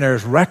and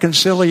there's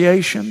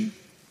reconciliation.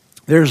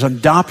 There's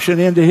adoption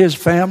into his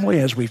family,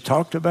 as we've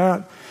talked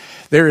about.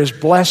 There is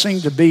blessing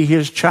to be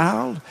his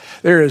child.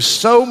 There is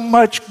so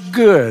much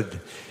good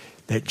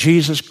that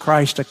Jesus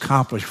Christ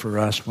accomplished for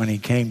us when he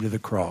came to the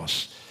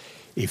cross,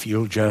 if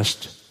you'll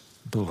just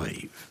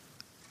believe.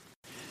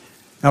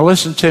 Now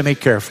listen to me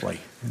carefully,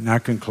 and I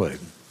conclude.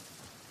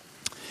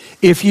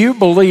 If you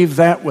believe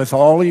that with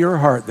all of your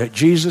heart, that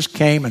Jesus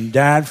came and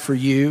died for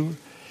you.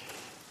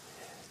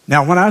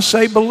 Now, when I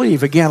say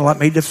believe, again, let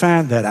me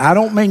define that. I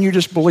don't mean you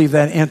just believe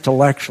that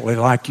intellectually,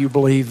 like you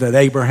believe that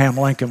Abraham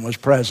Lincoln was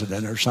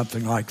president or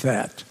something like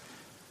that.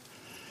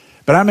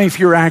 But I mean if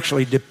you're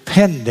actually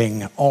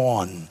depending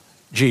on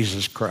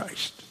Jesus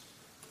Christ.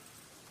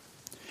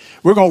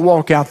 We're going to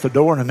walk out the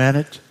door in a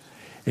minute,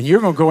 and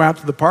you're going to go out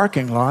to the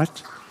parking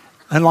lot,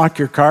 unlock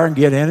your car and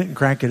get in it and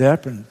crank it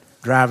up and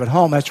drive it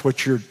home. That's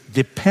what you're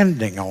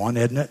depending on,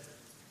 isn't it?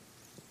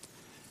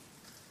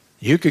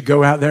 You could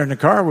go out there and the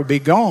car would be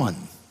gone.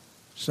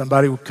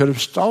 Somebody could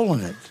have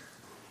stolen it.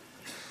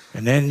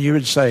 And then you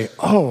would say,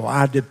 oh,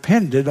 I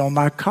depended on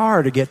my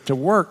car to get to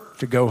work,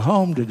 to go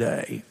home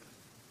today.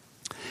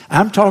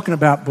 I'm talking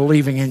about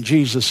believing in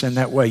Jesus in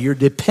that way. You're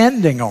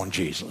depending on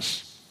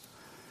Jesus.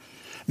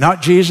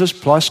 Not Jesus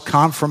plus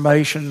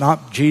confirmation,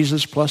 not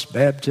Jesus plus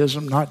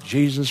baptism, not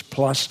Jesus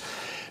plus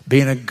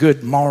being a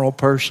good moral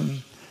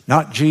person,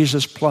 not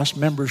Jesus plus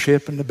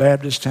membership in the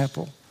Baptist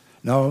temple.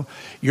 No,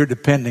 you're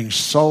depending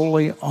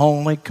solely,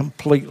 only,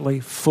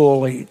 completely,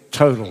 fully,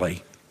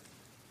 totally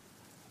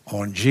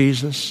on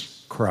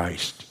Jesus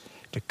Christ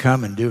to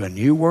come and do a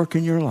new work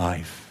in your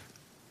life.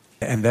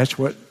 And that's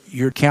what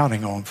you're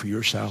counting on for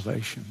your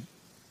salvation.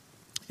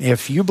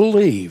 If you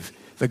believe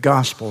the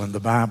gospel in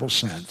the Bible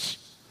sense,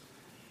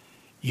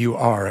 you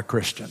are a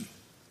Christian.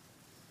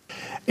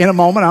 In a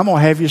moment, I'm going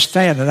to have you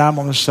stand and I'm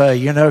going to say,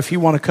 you know, if you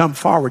want to come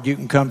forward, you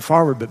can come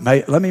forward. But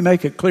let me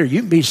make it clear, you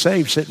can be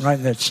saved sitting right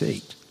in that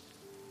seat.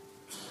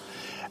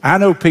 I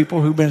know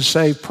people who've been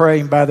saved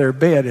praying by their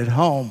bed at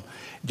home,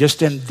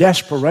 just in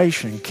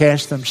desperation,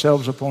 cast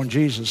themselves upon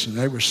Jesus and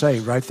they were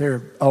saved right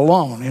there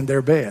alone in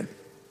their bed.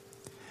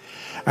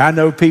 I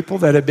know people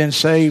that have been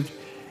saved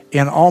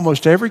in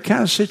almost every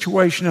kind of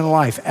situation in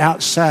life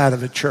outside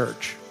of a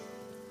church.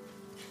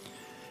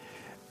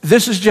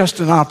 This is just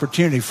an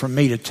opportunity for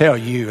me to tell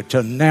you, to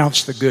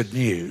announce the good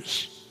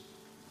news.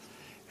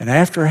 And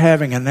after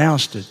having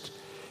announced it,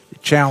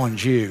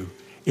 challenge you,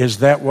 is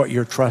that what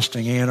you're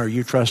trusting in? Are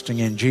you trusting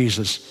in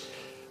Jesus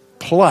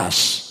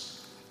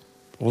plus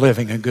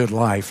living a good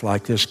life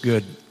like this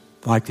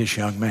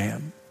young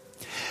man?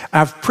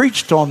 I've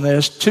preached on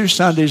this 2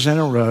 Sundays in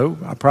a row.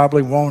 I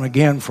probably won't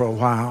again for a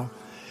while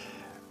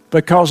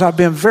because I've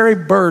been very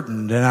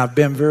burdened and I've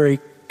been very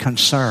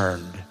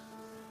concerned.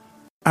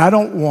 I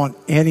don't want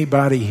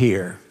anybody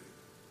here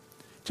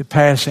to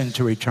pass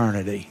into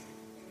eternity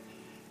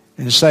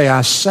and say,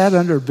 I sat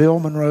under Bill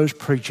Monroe's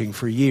preaching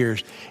for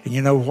years, and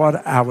you know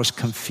what? I was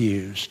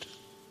confused.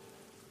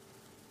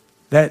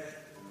 That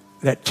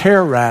that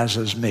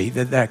terrorizes me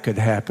that could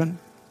happen.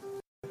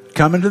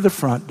 Coming to the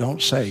front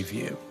don't save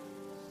you.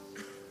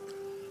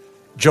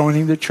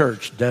 Joining the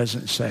church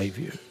doesn't save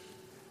you.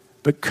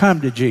 But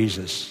come to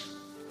Jesus.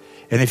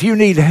 And if you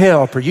need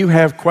help or you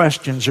have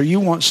questions or you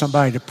want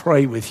somebody to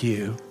pray with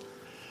you,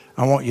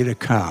 I want you to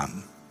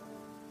come.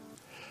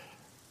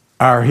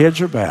 Our heads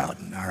are bowed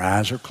and our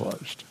eyes are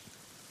closed.